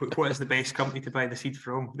 What is the best company to buy the seed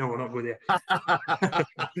from? No, we'll not go there.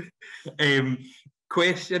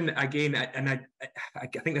 Question again, and I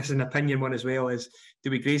think this is an opinion one as well, is do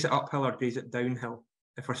we graze it uphill or graze it downhill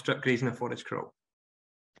if we're strip grazing a forage crop?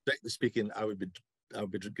 Strictly speaking, I would be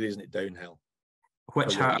grazing it downhill.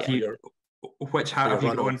 Which hat have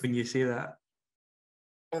you got on when you say that?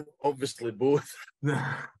 Obviously both.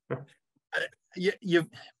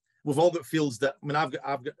 We've all got fields that, I mean, I've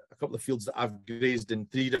got a couple of fields that I've grazed in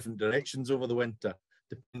 3 different directions over the winter,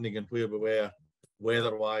 depending on where we were,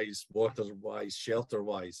 weather-wise, water-wise,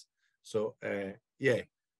 shelter-wise. So,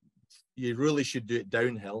 you really should do it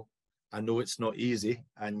downhill. I know it's not easy,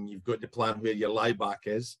 and you've got to plan where your lieback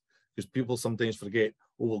is, because people sometimes forget,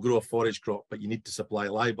 we'll grow a forage crop, but you need to supply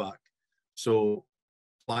lieback. So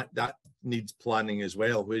that needs planning as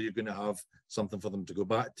well, where you're going to have something for them to go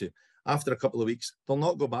back to. After a couple of weeks, they'll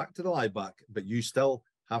not go back to the lieback, but you still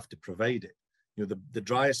have to provide it. The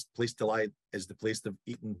driest place to lie is the place they've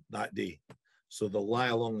eaten that day. So they'll lie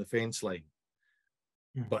along the fence line.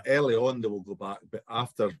 But early on, they will go back. But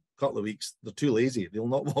after a couple of weeks, they're too lazy. They'll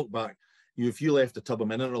not walk back. If you left a tub of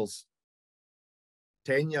minerals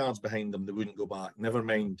 10 yards behind them, they wouldn't go back. Never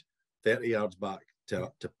mind 30 yards back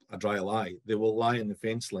to a dry lie. They will lie in the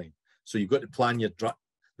fence line. So you've got to plan your dry.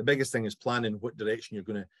 The biggest thing is planning what direction you're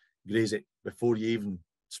going to graze it before you even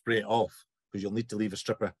spray it off, because you'll need to leave a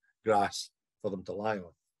strip of grass for them to lie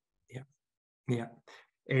on. Yeah.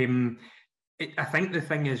 I think the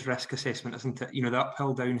thing is risk assessment, isn't it? The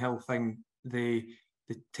uphill, downhill thing, the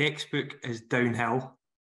textbook is downhill.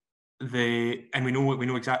 And we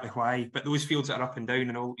know exactly why, but those fields that are up and down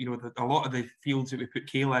and all, a lot of the fields that we put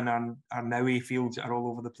kale in are now fields that are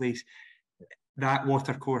all over the place. That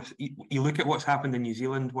water course, you look at what's happened in New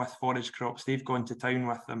Zealand with forage crops, they've gone to town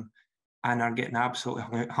with them and are getting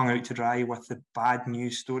absolutely hung out to dry with the bad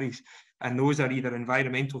news stories. And those are either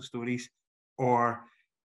environmental stories or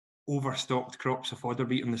overstocked crops of fodder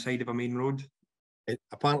beet on the side of a main road.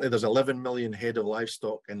 Apparently there's 11 million head of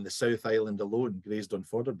livestock in the South Island alone grazed on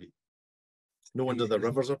fodder beet. No wonder the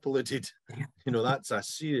rivers are polluted. You know, that's a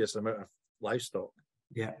serious amount of livestock.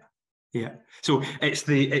 Yeah, yeah. So it's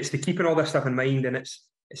the keeping all this stuff in mind, and it's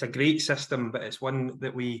a great system, but it's one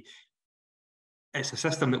that it's a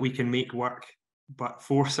system that we can make work, but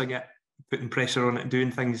forcing it, putting pressure on it,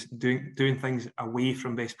 doing things away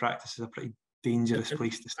from best practice is a pretty dangerous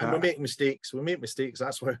place to start. And we make mistakes.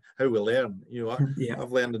 That's how we learn. You know, yeah.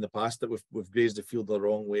 I've learned in the past that we've grazed the field the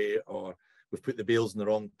wrong way, or we've put the bales in the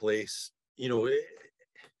wrong place. You know,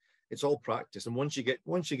 it's all practice. And once you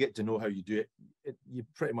get to know how you do it, you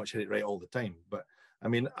pretty much hit it right all the time. But I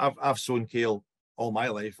mean, I've sown kale all my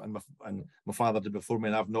life, and my father did before me,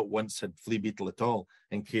 and I've not once had flea beetle at all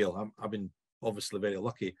in kale. I've been obviously very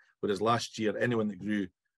lucky. Whereas last year, anyone that grew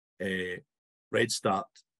Red Start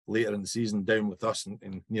later in the season down with us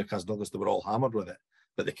in near Douglas, they were all hammered with it.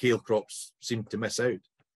 But the kale crops seemed to miss out.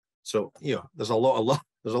 So, you know, there's a lot of luck.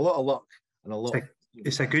 There's a lot of luck and a lot.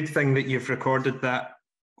 It's a good thing that you've recorded that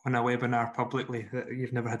on a webinar publicly, that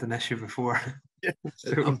you've never had an issue before. Yeah.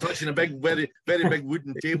 So, I'm touching a big, very, very big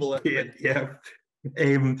wooden table. Yeah.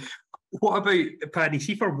 What about, Paddy,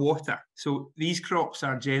 see for water? So these crops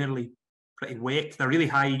are generally pretty wet. They're really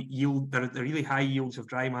high yield. They're really high yields of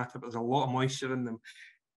dry matter, but there's a lot of moisture in them.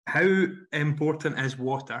 How important is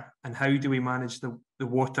water, and how do we manage the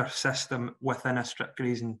water system within a strip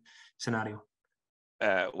grazing scenario?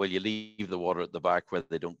 Well, you leave the water at the back where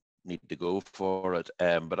they don't need to go for it.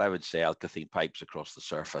 But I would say alkathene pipes across the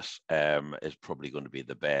surface is probably going to be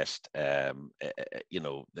the best. You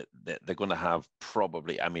know, they're going to have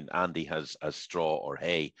probably, I mean, Andy has straw or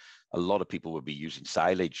hay. A lot of people would be using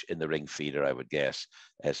silage in the ring feeder, I would guess,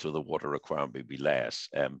 so the water requirement would be less.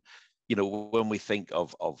 You know, when we think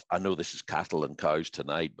of, I know this is cattle and cows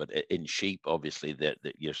tonight, but in sheep, obviously, that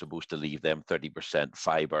you're supposed to leave them 30%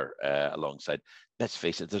 fiber alongside. Let's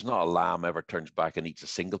face it, there's not a lamb ever turns back and eats a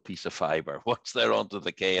single piece of fiber. Once they're onto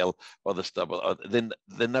the kale or the stubble, then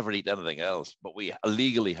they never eat anything else. But we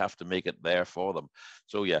legally have to make it there for them.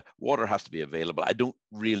 So yeah, water has to be available. I don't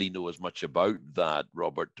really know as much about that,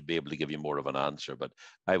 Robert, to be able to give you more of an answer. But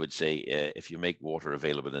I would say if you make water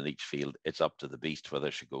available in each field, it's up to the beast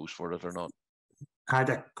whether she goes for it or not. I had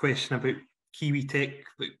a question about Kiwi Tech,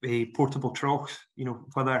 portable troughs. You know,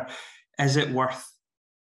 whether is it worth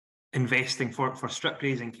investing for strip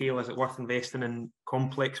grazing kale? Is it worth investing in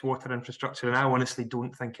complex water infrastructure? And I honestly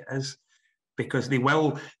don't think it is, because they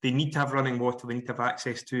need to have running water, they need to have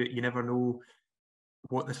access to it. You never know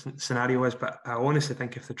what the scenario is, but I honestly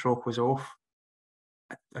think if the trough was off,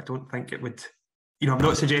 I don't think it would. You know, I'm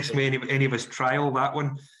not suggesting any of us trial that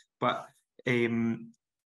one, but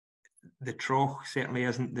the trough certainly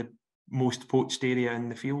isn't the most poached area in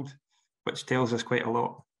the field, which tells us quite a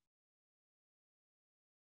lot.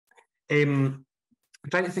 I'm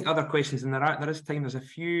trying to think other questions, and there is time. There's a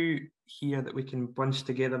few here that we can bunch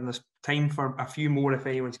together, and there's time for a few more if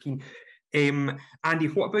anyone's keen. Andy,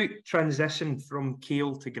 what about transition from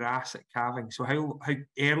kale to grass at calving? So how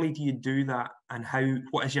early do you do that, and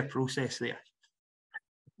what is your process there?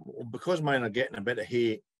 Well, because mine are getting a bit of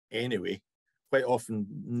hay anyway, quite often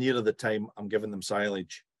nearer the time I'm giving them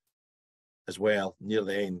silage as well, near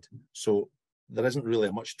the end. So there isn't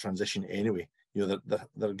really much transition anyway. You know,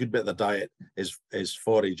 a good bit of the diet is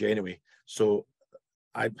forage anyway. So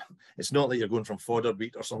it's not like you're going from fodder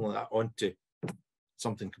wheat or something like that onto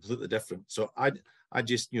something completely different. So I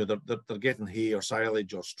just, you know, they're getting hay or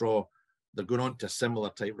silage or straw. They're going on to a similar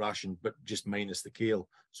type ration, but just minus the kale.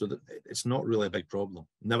 So that it's not really a big problem.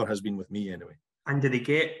 Never has been with me anyway. And do they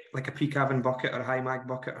get like a pre-calving bucket or a high mag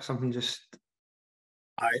bucket or something? Just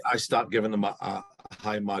I start giving them a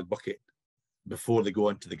high mag bucket before they go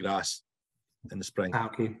onto the grass in the spring.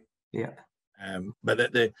 Okay, yeah. But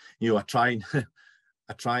I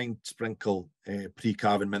try and sprinkle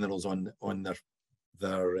pre-calving minerals on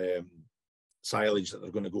their silage that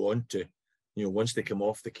they're going to go onto. You know, once they come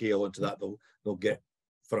off the kale onto that, they'll get,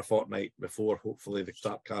 for a fortnight before hopefully they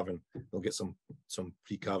start calving, they'll get some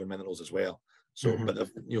pre-calving minerals as well. So, but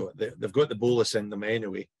they've got the bolus in them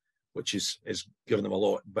anyway, which is giving them a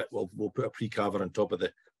lot. But we'll put a pre-calver on top of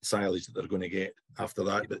the silage that they're going to get after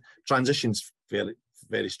that. But transition's very,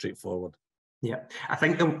 very straightforward. Yeah, I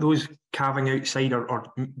think those calving outside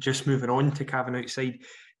or just moving on to calving outside,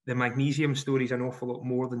 the magnesium story is an awful lot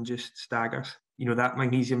more than just staggers. You know, that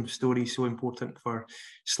magnesium story is so important for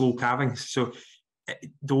slow calving. So I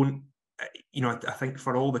think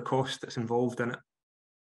for all the cost that's involved in it,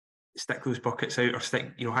 stick those buckets out, or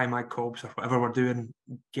stick, high mag cobs or whatever we're doing,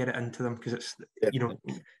 get it into them, because it's,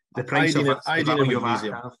 the price iodine, of it, iodine the and value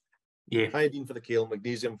magnesium. of that. Yeah. Iodine for the kale,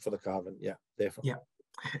 magnesium for the calving. Yeah, definitely. Yeah.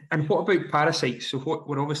 And what about parasites? So what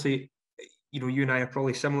we're obviously, you and I are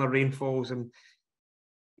probably similar rainfalls and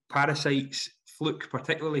parasites, fluke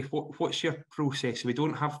particularly. What's your process? We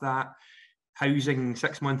don't have that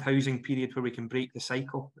 6-month housing period where we can break the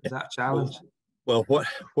cycle. Is that a challenge? Well,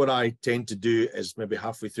 what I tend to do is maybe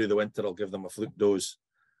halfway through the winter, I'll give them a fluke dose,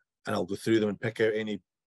 and I'll go through them and pick out any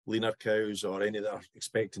leaner cows or any that are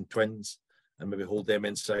expecting twins, and maybe hold them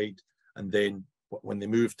inside. And then when they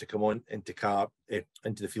move to come on into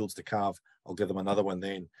the fields to calve, I'll give them another one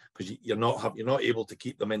then, because you're not able to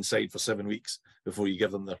keep them inside for 7 weeks before you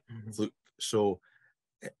give them their fluke. So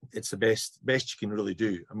it's the best you can really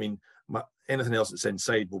do. I mean, anything else that's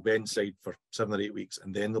inside will be inside for 7 or 8 weeks,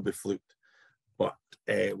 and then they'll be fluked. But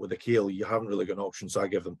with the kale, you haven't really got an option. So I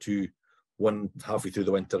give them two, one halfway through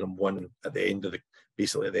the winter and one at the end of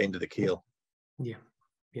the kale. Yeah.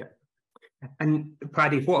 And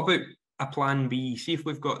Paddy, what about a plan B? See if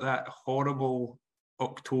we've got that horrible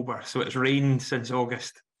October. So it's rained since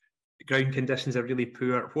August. The ground conditions are really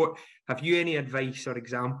poor. Have you any advice or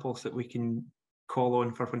examples that we can call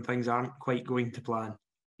on for when things aren't quite going to plan?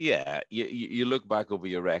 Yeah, you look back over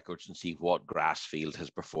your records and see what grass field has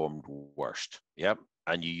performed worst. Yep.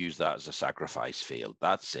 And you use that as a sacrifice field.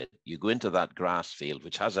 That's it. You go into that grass field,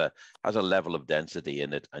 which has a level of density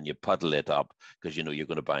in it, and you puddle it up because you're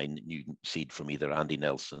going to buy new seed from either Andy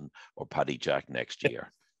Nelson or Paddy Jack next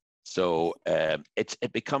year. So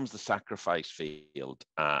it becomes the sacrifice field,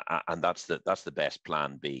 and that's the best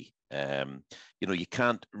plan B. You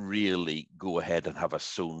can't really go ahead and have a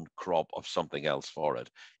sown crop of something else for it.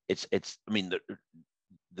 I mean,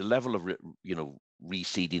 the level of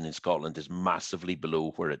reseeding in Scotland is massively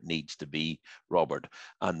below where it needs to be, Robert,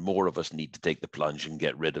 and more of us need to take the plunge and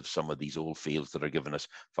get rid of some of these old fields that are giving us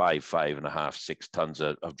 5.5, 6 tons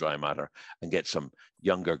of dry matter, and get some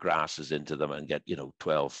younger grasses into them and get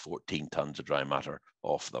 12, 14 tons of dry matter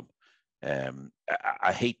off them.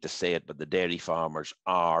 I hate to say it, but the dairy farmers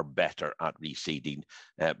are better at reseeding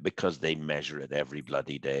because they measure it every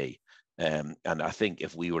bloody day. And I think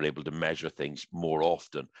if we were able to measure things more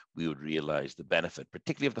often, we would realize the benefit,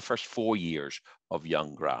 particularly of the first 4 years of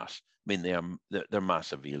young grass. I mean, they're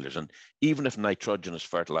massive yielders. And even if nitrogenous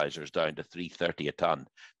fertilizer is down to 330 a ton,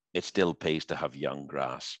 it still pays to have young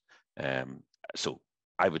grass. So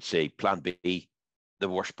I would say plan B, the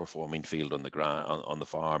worst performing field on the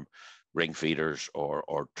farm, ring feeders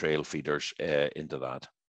or trail feeders into that.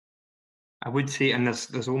 I would say, and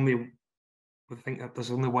there's only, I think that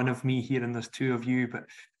there's only one of me here and there's two of you, but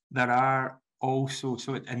there are also,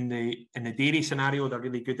 so in the dairy scenario, they're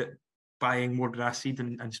really good at buying more grass seed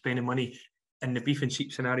and spending money. In the beef and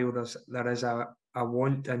sheep scenario, there is a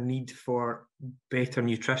need for better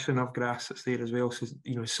nutrition of grass that's there as well. So,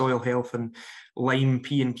 soil health and lime,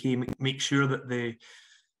 P and K, make sure that the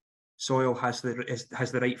soil has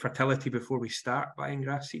the right fertility before we start buying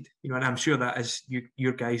grass seed. And I'm sure that is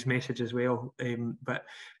your guys' message as well. But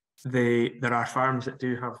there are farms that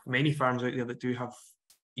do have, many farms out there that do have,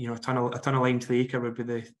 a ton of lime to the acre would be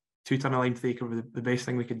the 2 ton of lime to the acre would be the best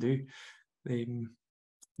thing we could do. Spend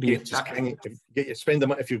the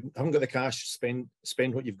money. If you haven't got the cash, spend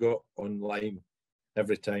what you've got on lime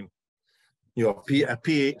every time. A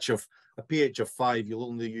pH of 5, you'll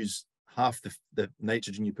only use half the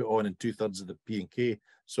nitrogen you put on and 2/3 of the P and K.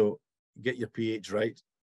 So get your pH right.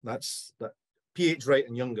 That's that pH right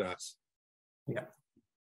in young grass. Yeah.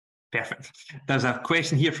 Perfect. There's a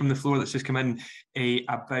question here from the floor that's just come in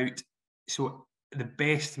about the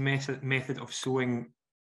best method of sowing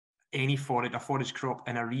a forage crop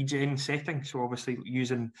in a regen setting. So obviously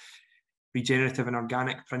using regenerative and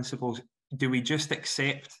organic principles. Do we just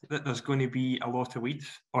accept that there's going to be a lot of weeds,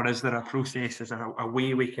 or is there a process, is there a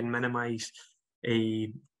way we can minimise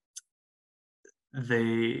the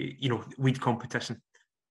weed competition?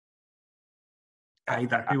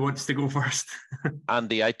 Either. Who wants to go first?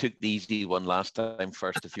 Andy, I took the easy one last time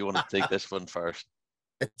first. If you want to take this one first.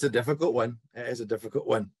 It's a difficult one. It is a difficult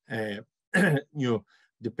one. I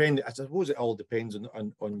suppose it all depends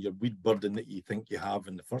on your weed burden that you think you have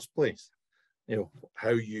in the first place.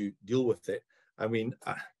 How you deal with it. I mean,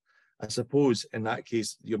 I suppose in that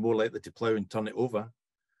case, you're more likely to plough and turn it over.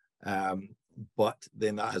 But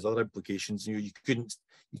then that has other implications. You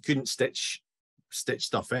couldn't stitch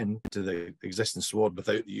stuff into the existing sward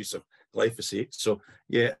without the use of glyphosate. So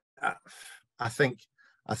yeah, I think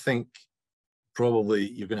probably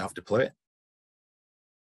you're going to have to plough it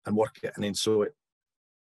and work it and then sow it.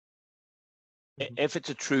 If it's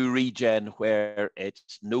a true regen where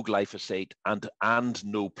it's no glyphosate and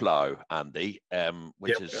no plough, Andy,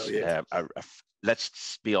 which is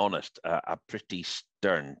let's be honest, a pretty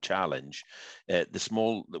stern challenge.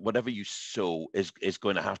 Whatever you sow is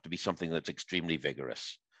going to have to be something that's extremely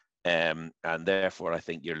vigorous. And therefore, I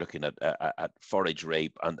think you're looking at forage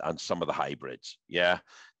rape and some of the hybrids. Yeah.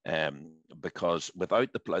 Because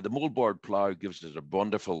without the plough, the moldboard plough gives us a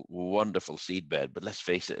wonderful, wonderful seed bed. But let's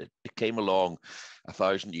face it, it came along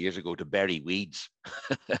 1,000 years ago to bury weeds.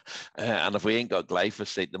 And if we ain't got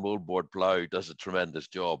glyphosate, the moldboard plough does a tremendous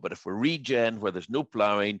job. But if we're regen, where there's no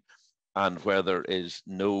ploughing and where there is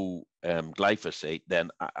no glyphosate, then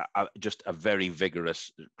just a very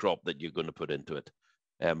vigorous crop that you're going to put into it.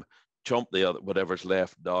 Chomp the other, whatever's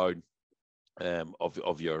left down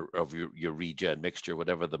of your regen mixture,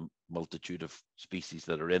 whatever the multitude of species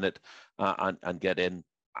that are in it, and get in.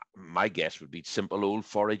 My guess would be simple old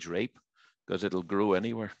forage rape, because it'll grow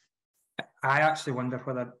anywhere. I actually wonder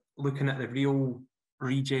whether, looking at the real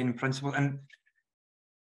regen principle, and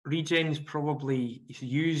regen's probably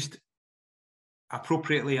used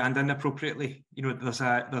appropriately and inappropriately. You know, there's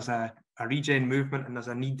a regen movement, and there's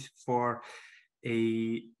a need for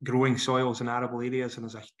growing soils in arable areas, and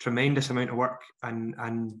there's a tremendous amount of work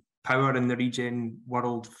and power in the regen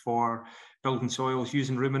world for building soils,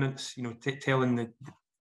 using ruminants, you know,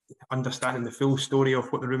 understanding the full story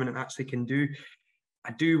of what the ruminant actually can do.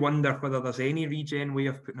 I do wonder whether there's any regen way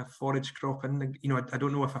of putting a forage crop in. You know, I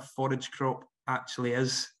don't know if a forage crop actually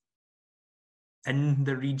is in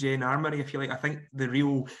the regen armory, if you like. I think the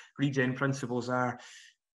real regen principles are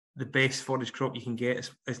the best forage crop you can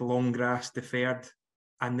get is long grass, deferred,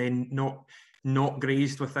 and then not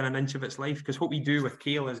grazed within an inch of its life. Because what we do with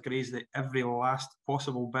kale is graze every last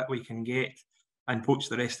possible bit we can get and poach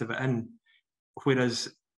the rest of it in.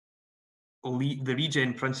 Whereas the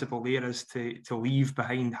regen principle there is to leave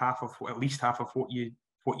behind at least half of what you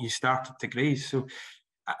started to graze. So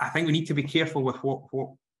I think we need to be careful with what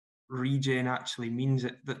regen actually means.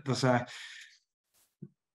 That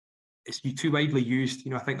it's too widely used. You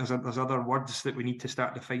know, I think there's other words that we need to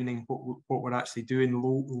start defining what we're actually doing.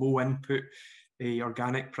 Low input,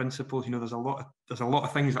 organic principles. You know, there's a lot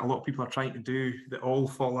of things that a lot of people are trying to do that all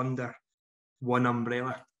fall under one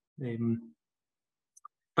umbrella.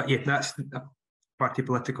 But yeah, that's a party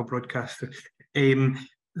political broadcast.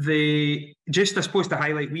 Just I suppose to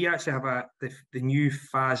highlight, we actually have the new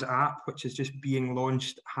FAS app, which is just being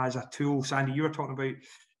launched, has a tool. Sandy, you were talking about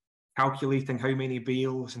calculating how many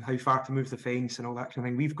bales and how far to move the fence and all that kind of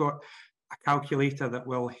thing. We've got a calculator that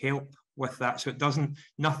will help with that. So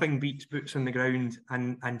nothing beats boots on the ground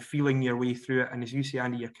and feeling your way through it. And as you say,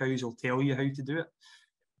 Andy, your cows will tell you how to do it.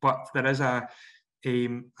 But there is a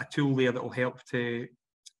tool there that will help to,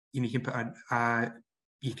 you know, you can put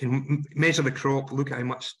you can measure the crop, look at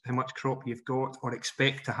how much crop you've got or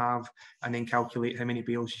expect to have, and then calculate how many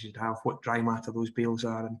bales you should have, what dry matter those bales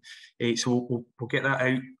are. And so we'll get that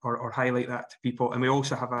out or highlight that to people. And we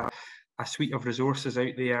also have a suite of resources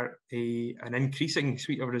out there, an increasing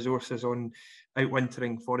suite of resources on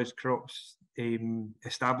outwintering, forage crops,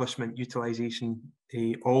 establishment, utilisation,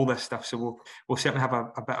 all this stuff. So we'll certainly have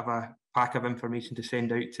a bit of a pack of information to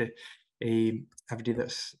send out to everybody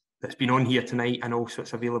that's been on here tonight, and also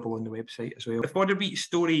it's available on the website as well. The fodder beet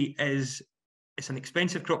story it's an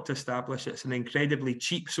expensive crop to establish. It's an incredibly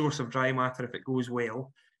cheap source of dry matter if it goes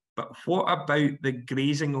well. But what about the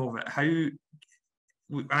grazing of it? How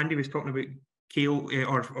Andy was talking about kale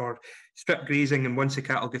or strip grazing, and once the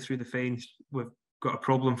cattle go through the fence, we've got a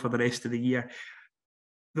problem for the rest of the year.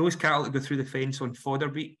 Those cattle that go through the fence on fodder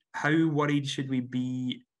beet, how worried should we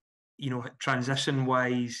be, you know, transition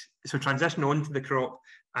wise? So transition onto the crop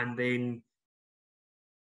and then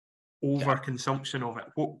overconsumption of it.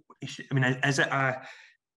 I mean,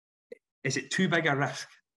 is it too big a risk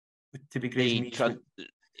to be grazing?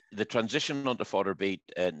 The transition onto fodder beet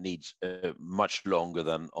needs much longer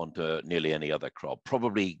than onto nearly any other crop.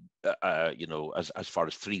 Probably, you know, as far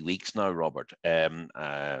as 3 weeks now, Robert.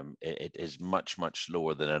 It is much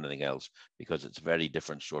slower than anything else, because it's a very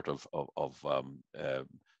different sort of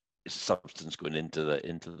substance going into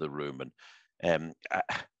the room. And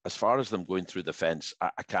as far as them going through the fence,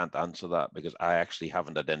 I can't answer that, because I actually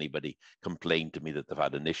haven't had anybody complain to me that they've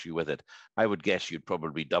had an issue with it. I would guess you'd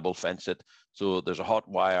probably double fence it. So there's a hot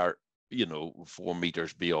wire, you know, 4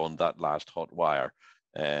 meters beyond that last hot wire,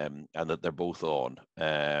 and that they're both on.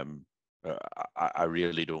 I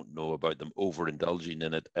really don't know about them overindulging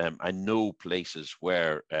in it. I know places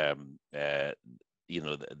where you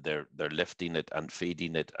know, they're lifting it and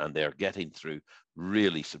feeding it, and they're getting through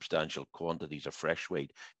really substantial quantities of fresh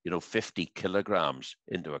weight, you know, 50 kilograms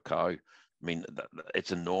into a cow. I mean,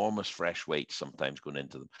 it's enormous fresh weight sometimes going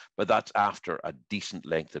into them, but that's after a decent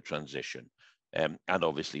length of transition, and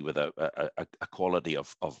obviously with a quality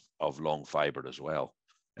of long fiber as well.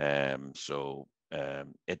 So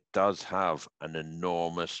it does have an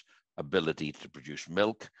enormous ability to produce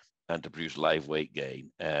milk. and to produce live weight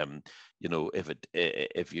gain. You know, if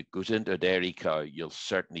it goes into a dairy cow, you'll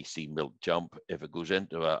certainly see milk jump. If it goes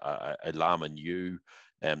into a lamb and ewe,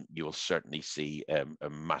 you will certainly see a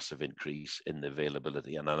massive increase in the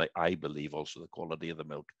availability, and I believe also the quality of the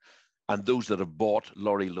milk. And those that have bought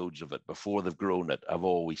lorry loads of it before they've grown it have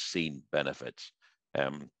always seen benefits.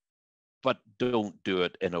 But don't do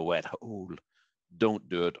it in a wet hole. Don't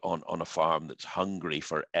do it on a farm that's hungry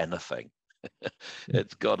for anything.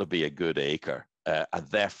 It's got to be a good acre. And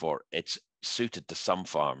therefore, it's suited to some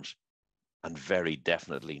farms and very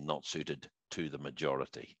definitely not suited to the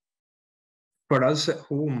majority. For us at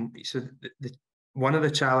home, so one of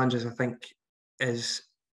the challenges, I think, is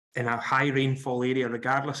in a high rainfall area,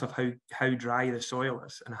 regardless of how dry the soil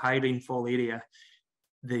is, in a high rainfall area,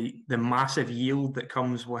 the massive yield that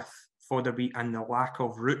comes with fodder beet and the lack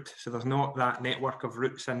of root, so there's not that network of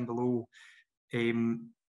roots in below,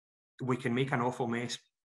 we can make an awful mess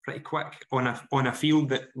pretty quick on a field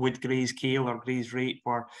that would graze kale or graze rape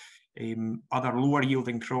or other lower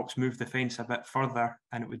yielding crops. Move the fence a bit further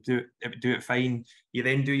and it would do it fine. You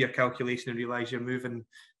then do your calculation and realise you're moving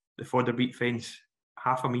the fodder beet fence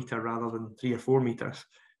 0.5 metre rather than 3 or 4 metres.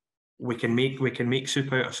 We can make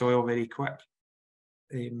soup out of soil very quick.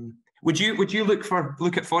 Would you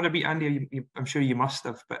look at fodder beet, Andy? I'm sure you must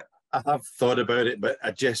have, but I have thought about it, but I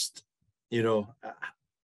just, you know,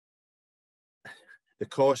 the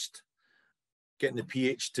cost, getting the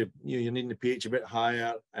pH to, you know, you're needing the pH a bit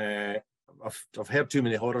higher. I've heard too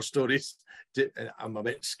many horror stories. I'm a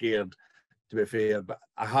bit scared, to be fair, but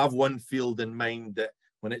I have one field in mind that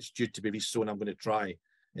when it's due to be resown, I'm going to try.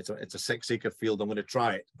 It's a 6-acre field. I'm going to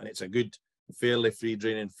try it, and it's a good, fairly free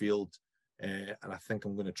draining field. And I think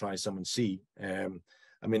I'm going to try some and see.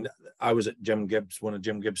 I mean, I was at Jim Gibbs, one of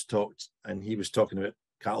Jim Gibbs' talks, and he was talking about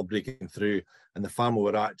cattle breaking through. And the farm we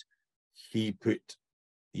were at, he put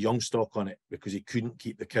young stock on it because he couldn't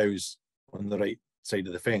keep the cows on the right side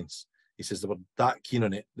of the fence. He says they were that keen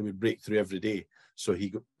on it, they would break through every day. So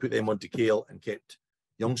he put them onto kale and kept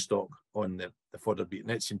young stock on the fodder beet,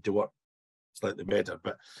 and it seemed to work slightly better.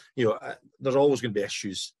 But, you know, there's always going to be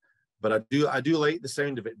issues. But I do like the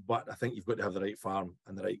sound of it, but I think you've got to have the right farm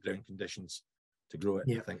and the right ground conditions to grow it.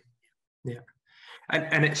 Yeah. I think. Yeah,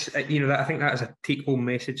 and it's, you know, that I think that is a take-home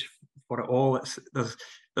message for it all. There's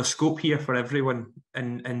scope here for everyone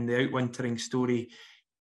in the outwintering story.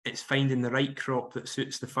 It's finding the right crop that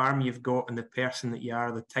suits the farm you've got and the person that you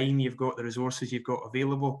are, the time you've got, the resources you've got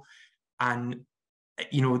available, and,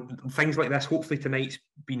 you know, things like this. Hopefully tonight's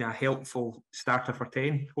been a helpful starter for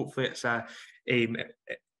 10. Hopefully it's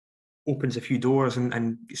it opens a few doors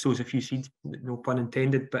and sows a few seeds, no pun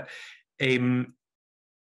intended, but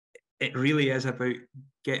it really is about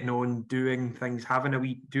getting on, doing things,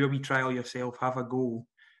 do a wee trial yourself, have a go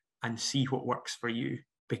and see what works for you,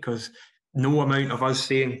 because no amount of us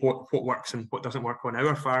saying what works and what doesn't work on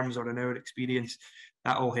our farms or in our experience,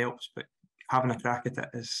 that all helps, but having a crack at it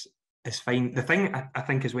is fine. The thing I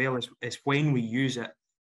think as well is when we use it,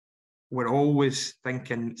 we're always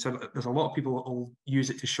thinking, so there's a lot of people that will use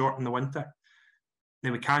it to shorten the winter.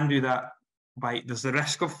 Now we can do that there's the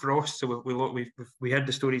risk of frost. So we heard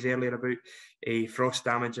the stories earlier about frost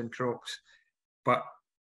damage in crops, but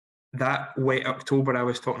that wet October I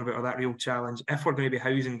was talking about, or that real challenge, if we're going to be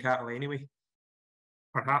housing cattle anyway,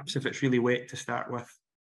 perhaps if it's really wet to start with,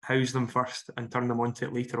 house them first and turn them onto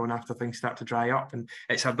it later on after things start to dry up. And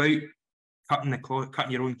it's about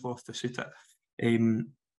cutting your own cloth to suit it.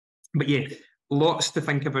 But yeah, lots to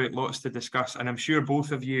think about, lots to discuss, and I'm sure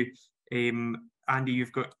both of you, Andy,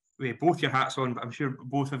 you've got both your hats on, but I'm sure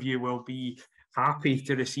both of you will be happy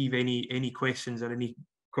to receive any questions or any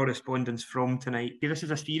correspondence from tonight. This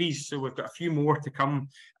is a series, so we've got a few more to come,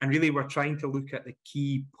 and really we're trying to look at the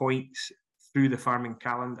key points through the farming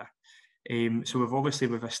calendar. So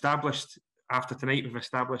we've established, after tonight, we've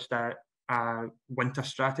established a winter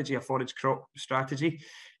strategy, a forage crop strategy,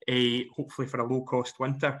 hopefully for a low-cost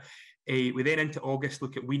winter. We then into August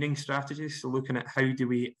look at weaning strategies, so looking at how do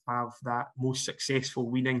we have that most successful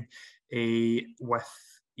weaning with,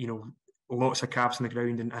 you know, lots of calves on the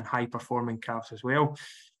ground and high-performing calves as well.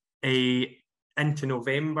 Into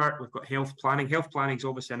November, we've got health planning. Health planning is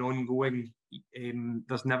obviously an ongoing.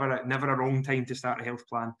 There's never a wrong time to start a health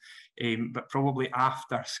plan, but probably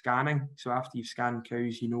after scanning. So after you've scanned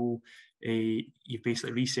cows, you know, you've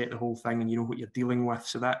basically reset the whole thing and you know what you're dealing with.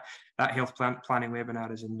 So that health planning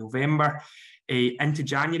webinar is in November. Into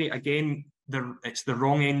January, again, it's the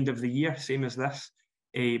wrong end of the year, same as this,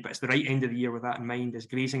 but it's the right end of the year with that in mind, is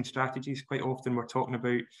grazing strategies. Quite often we're talking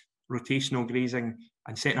about rotational grazing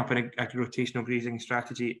and setting up a rotational grazing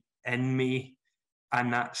strategy in May.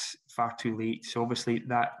 and that's far too late. So obviously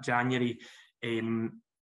that January,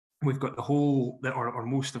 we've got the whole, or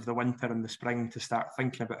most of the winter and the spring to start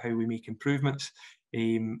thinking about how we make improvements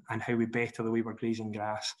and how we better the way we're grazing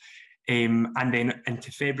grass. And then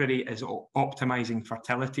into February is optimising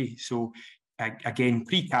fertility. So again,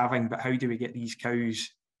 pre-calving, but how do we get these cows,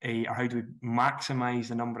 or how do we maximise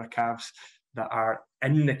the number of calves that are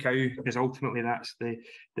in the cow? Because ultimately that's the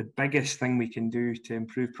biggest thing we can do to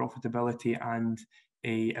improve profitability and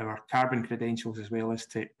our carbon credentials, as well as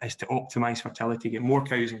to optimise fertility, get more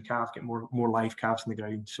cows in calf, get more live calves in the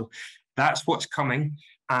ground. So that's what's coming.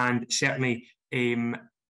 And certainly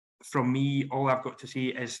from me, all I've got to say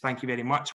is thank you very much.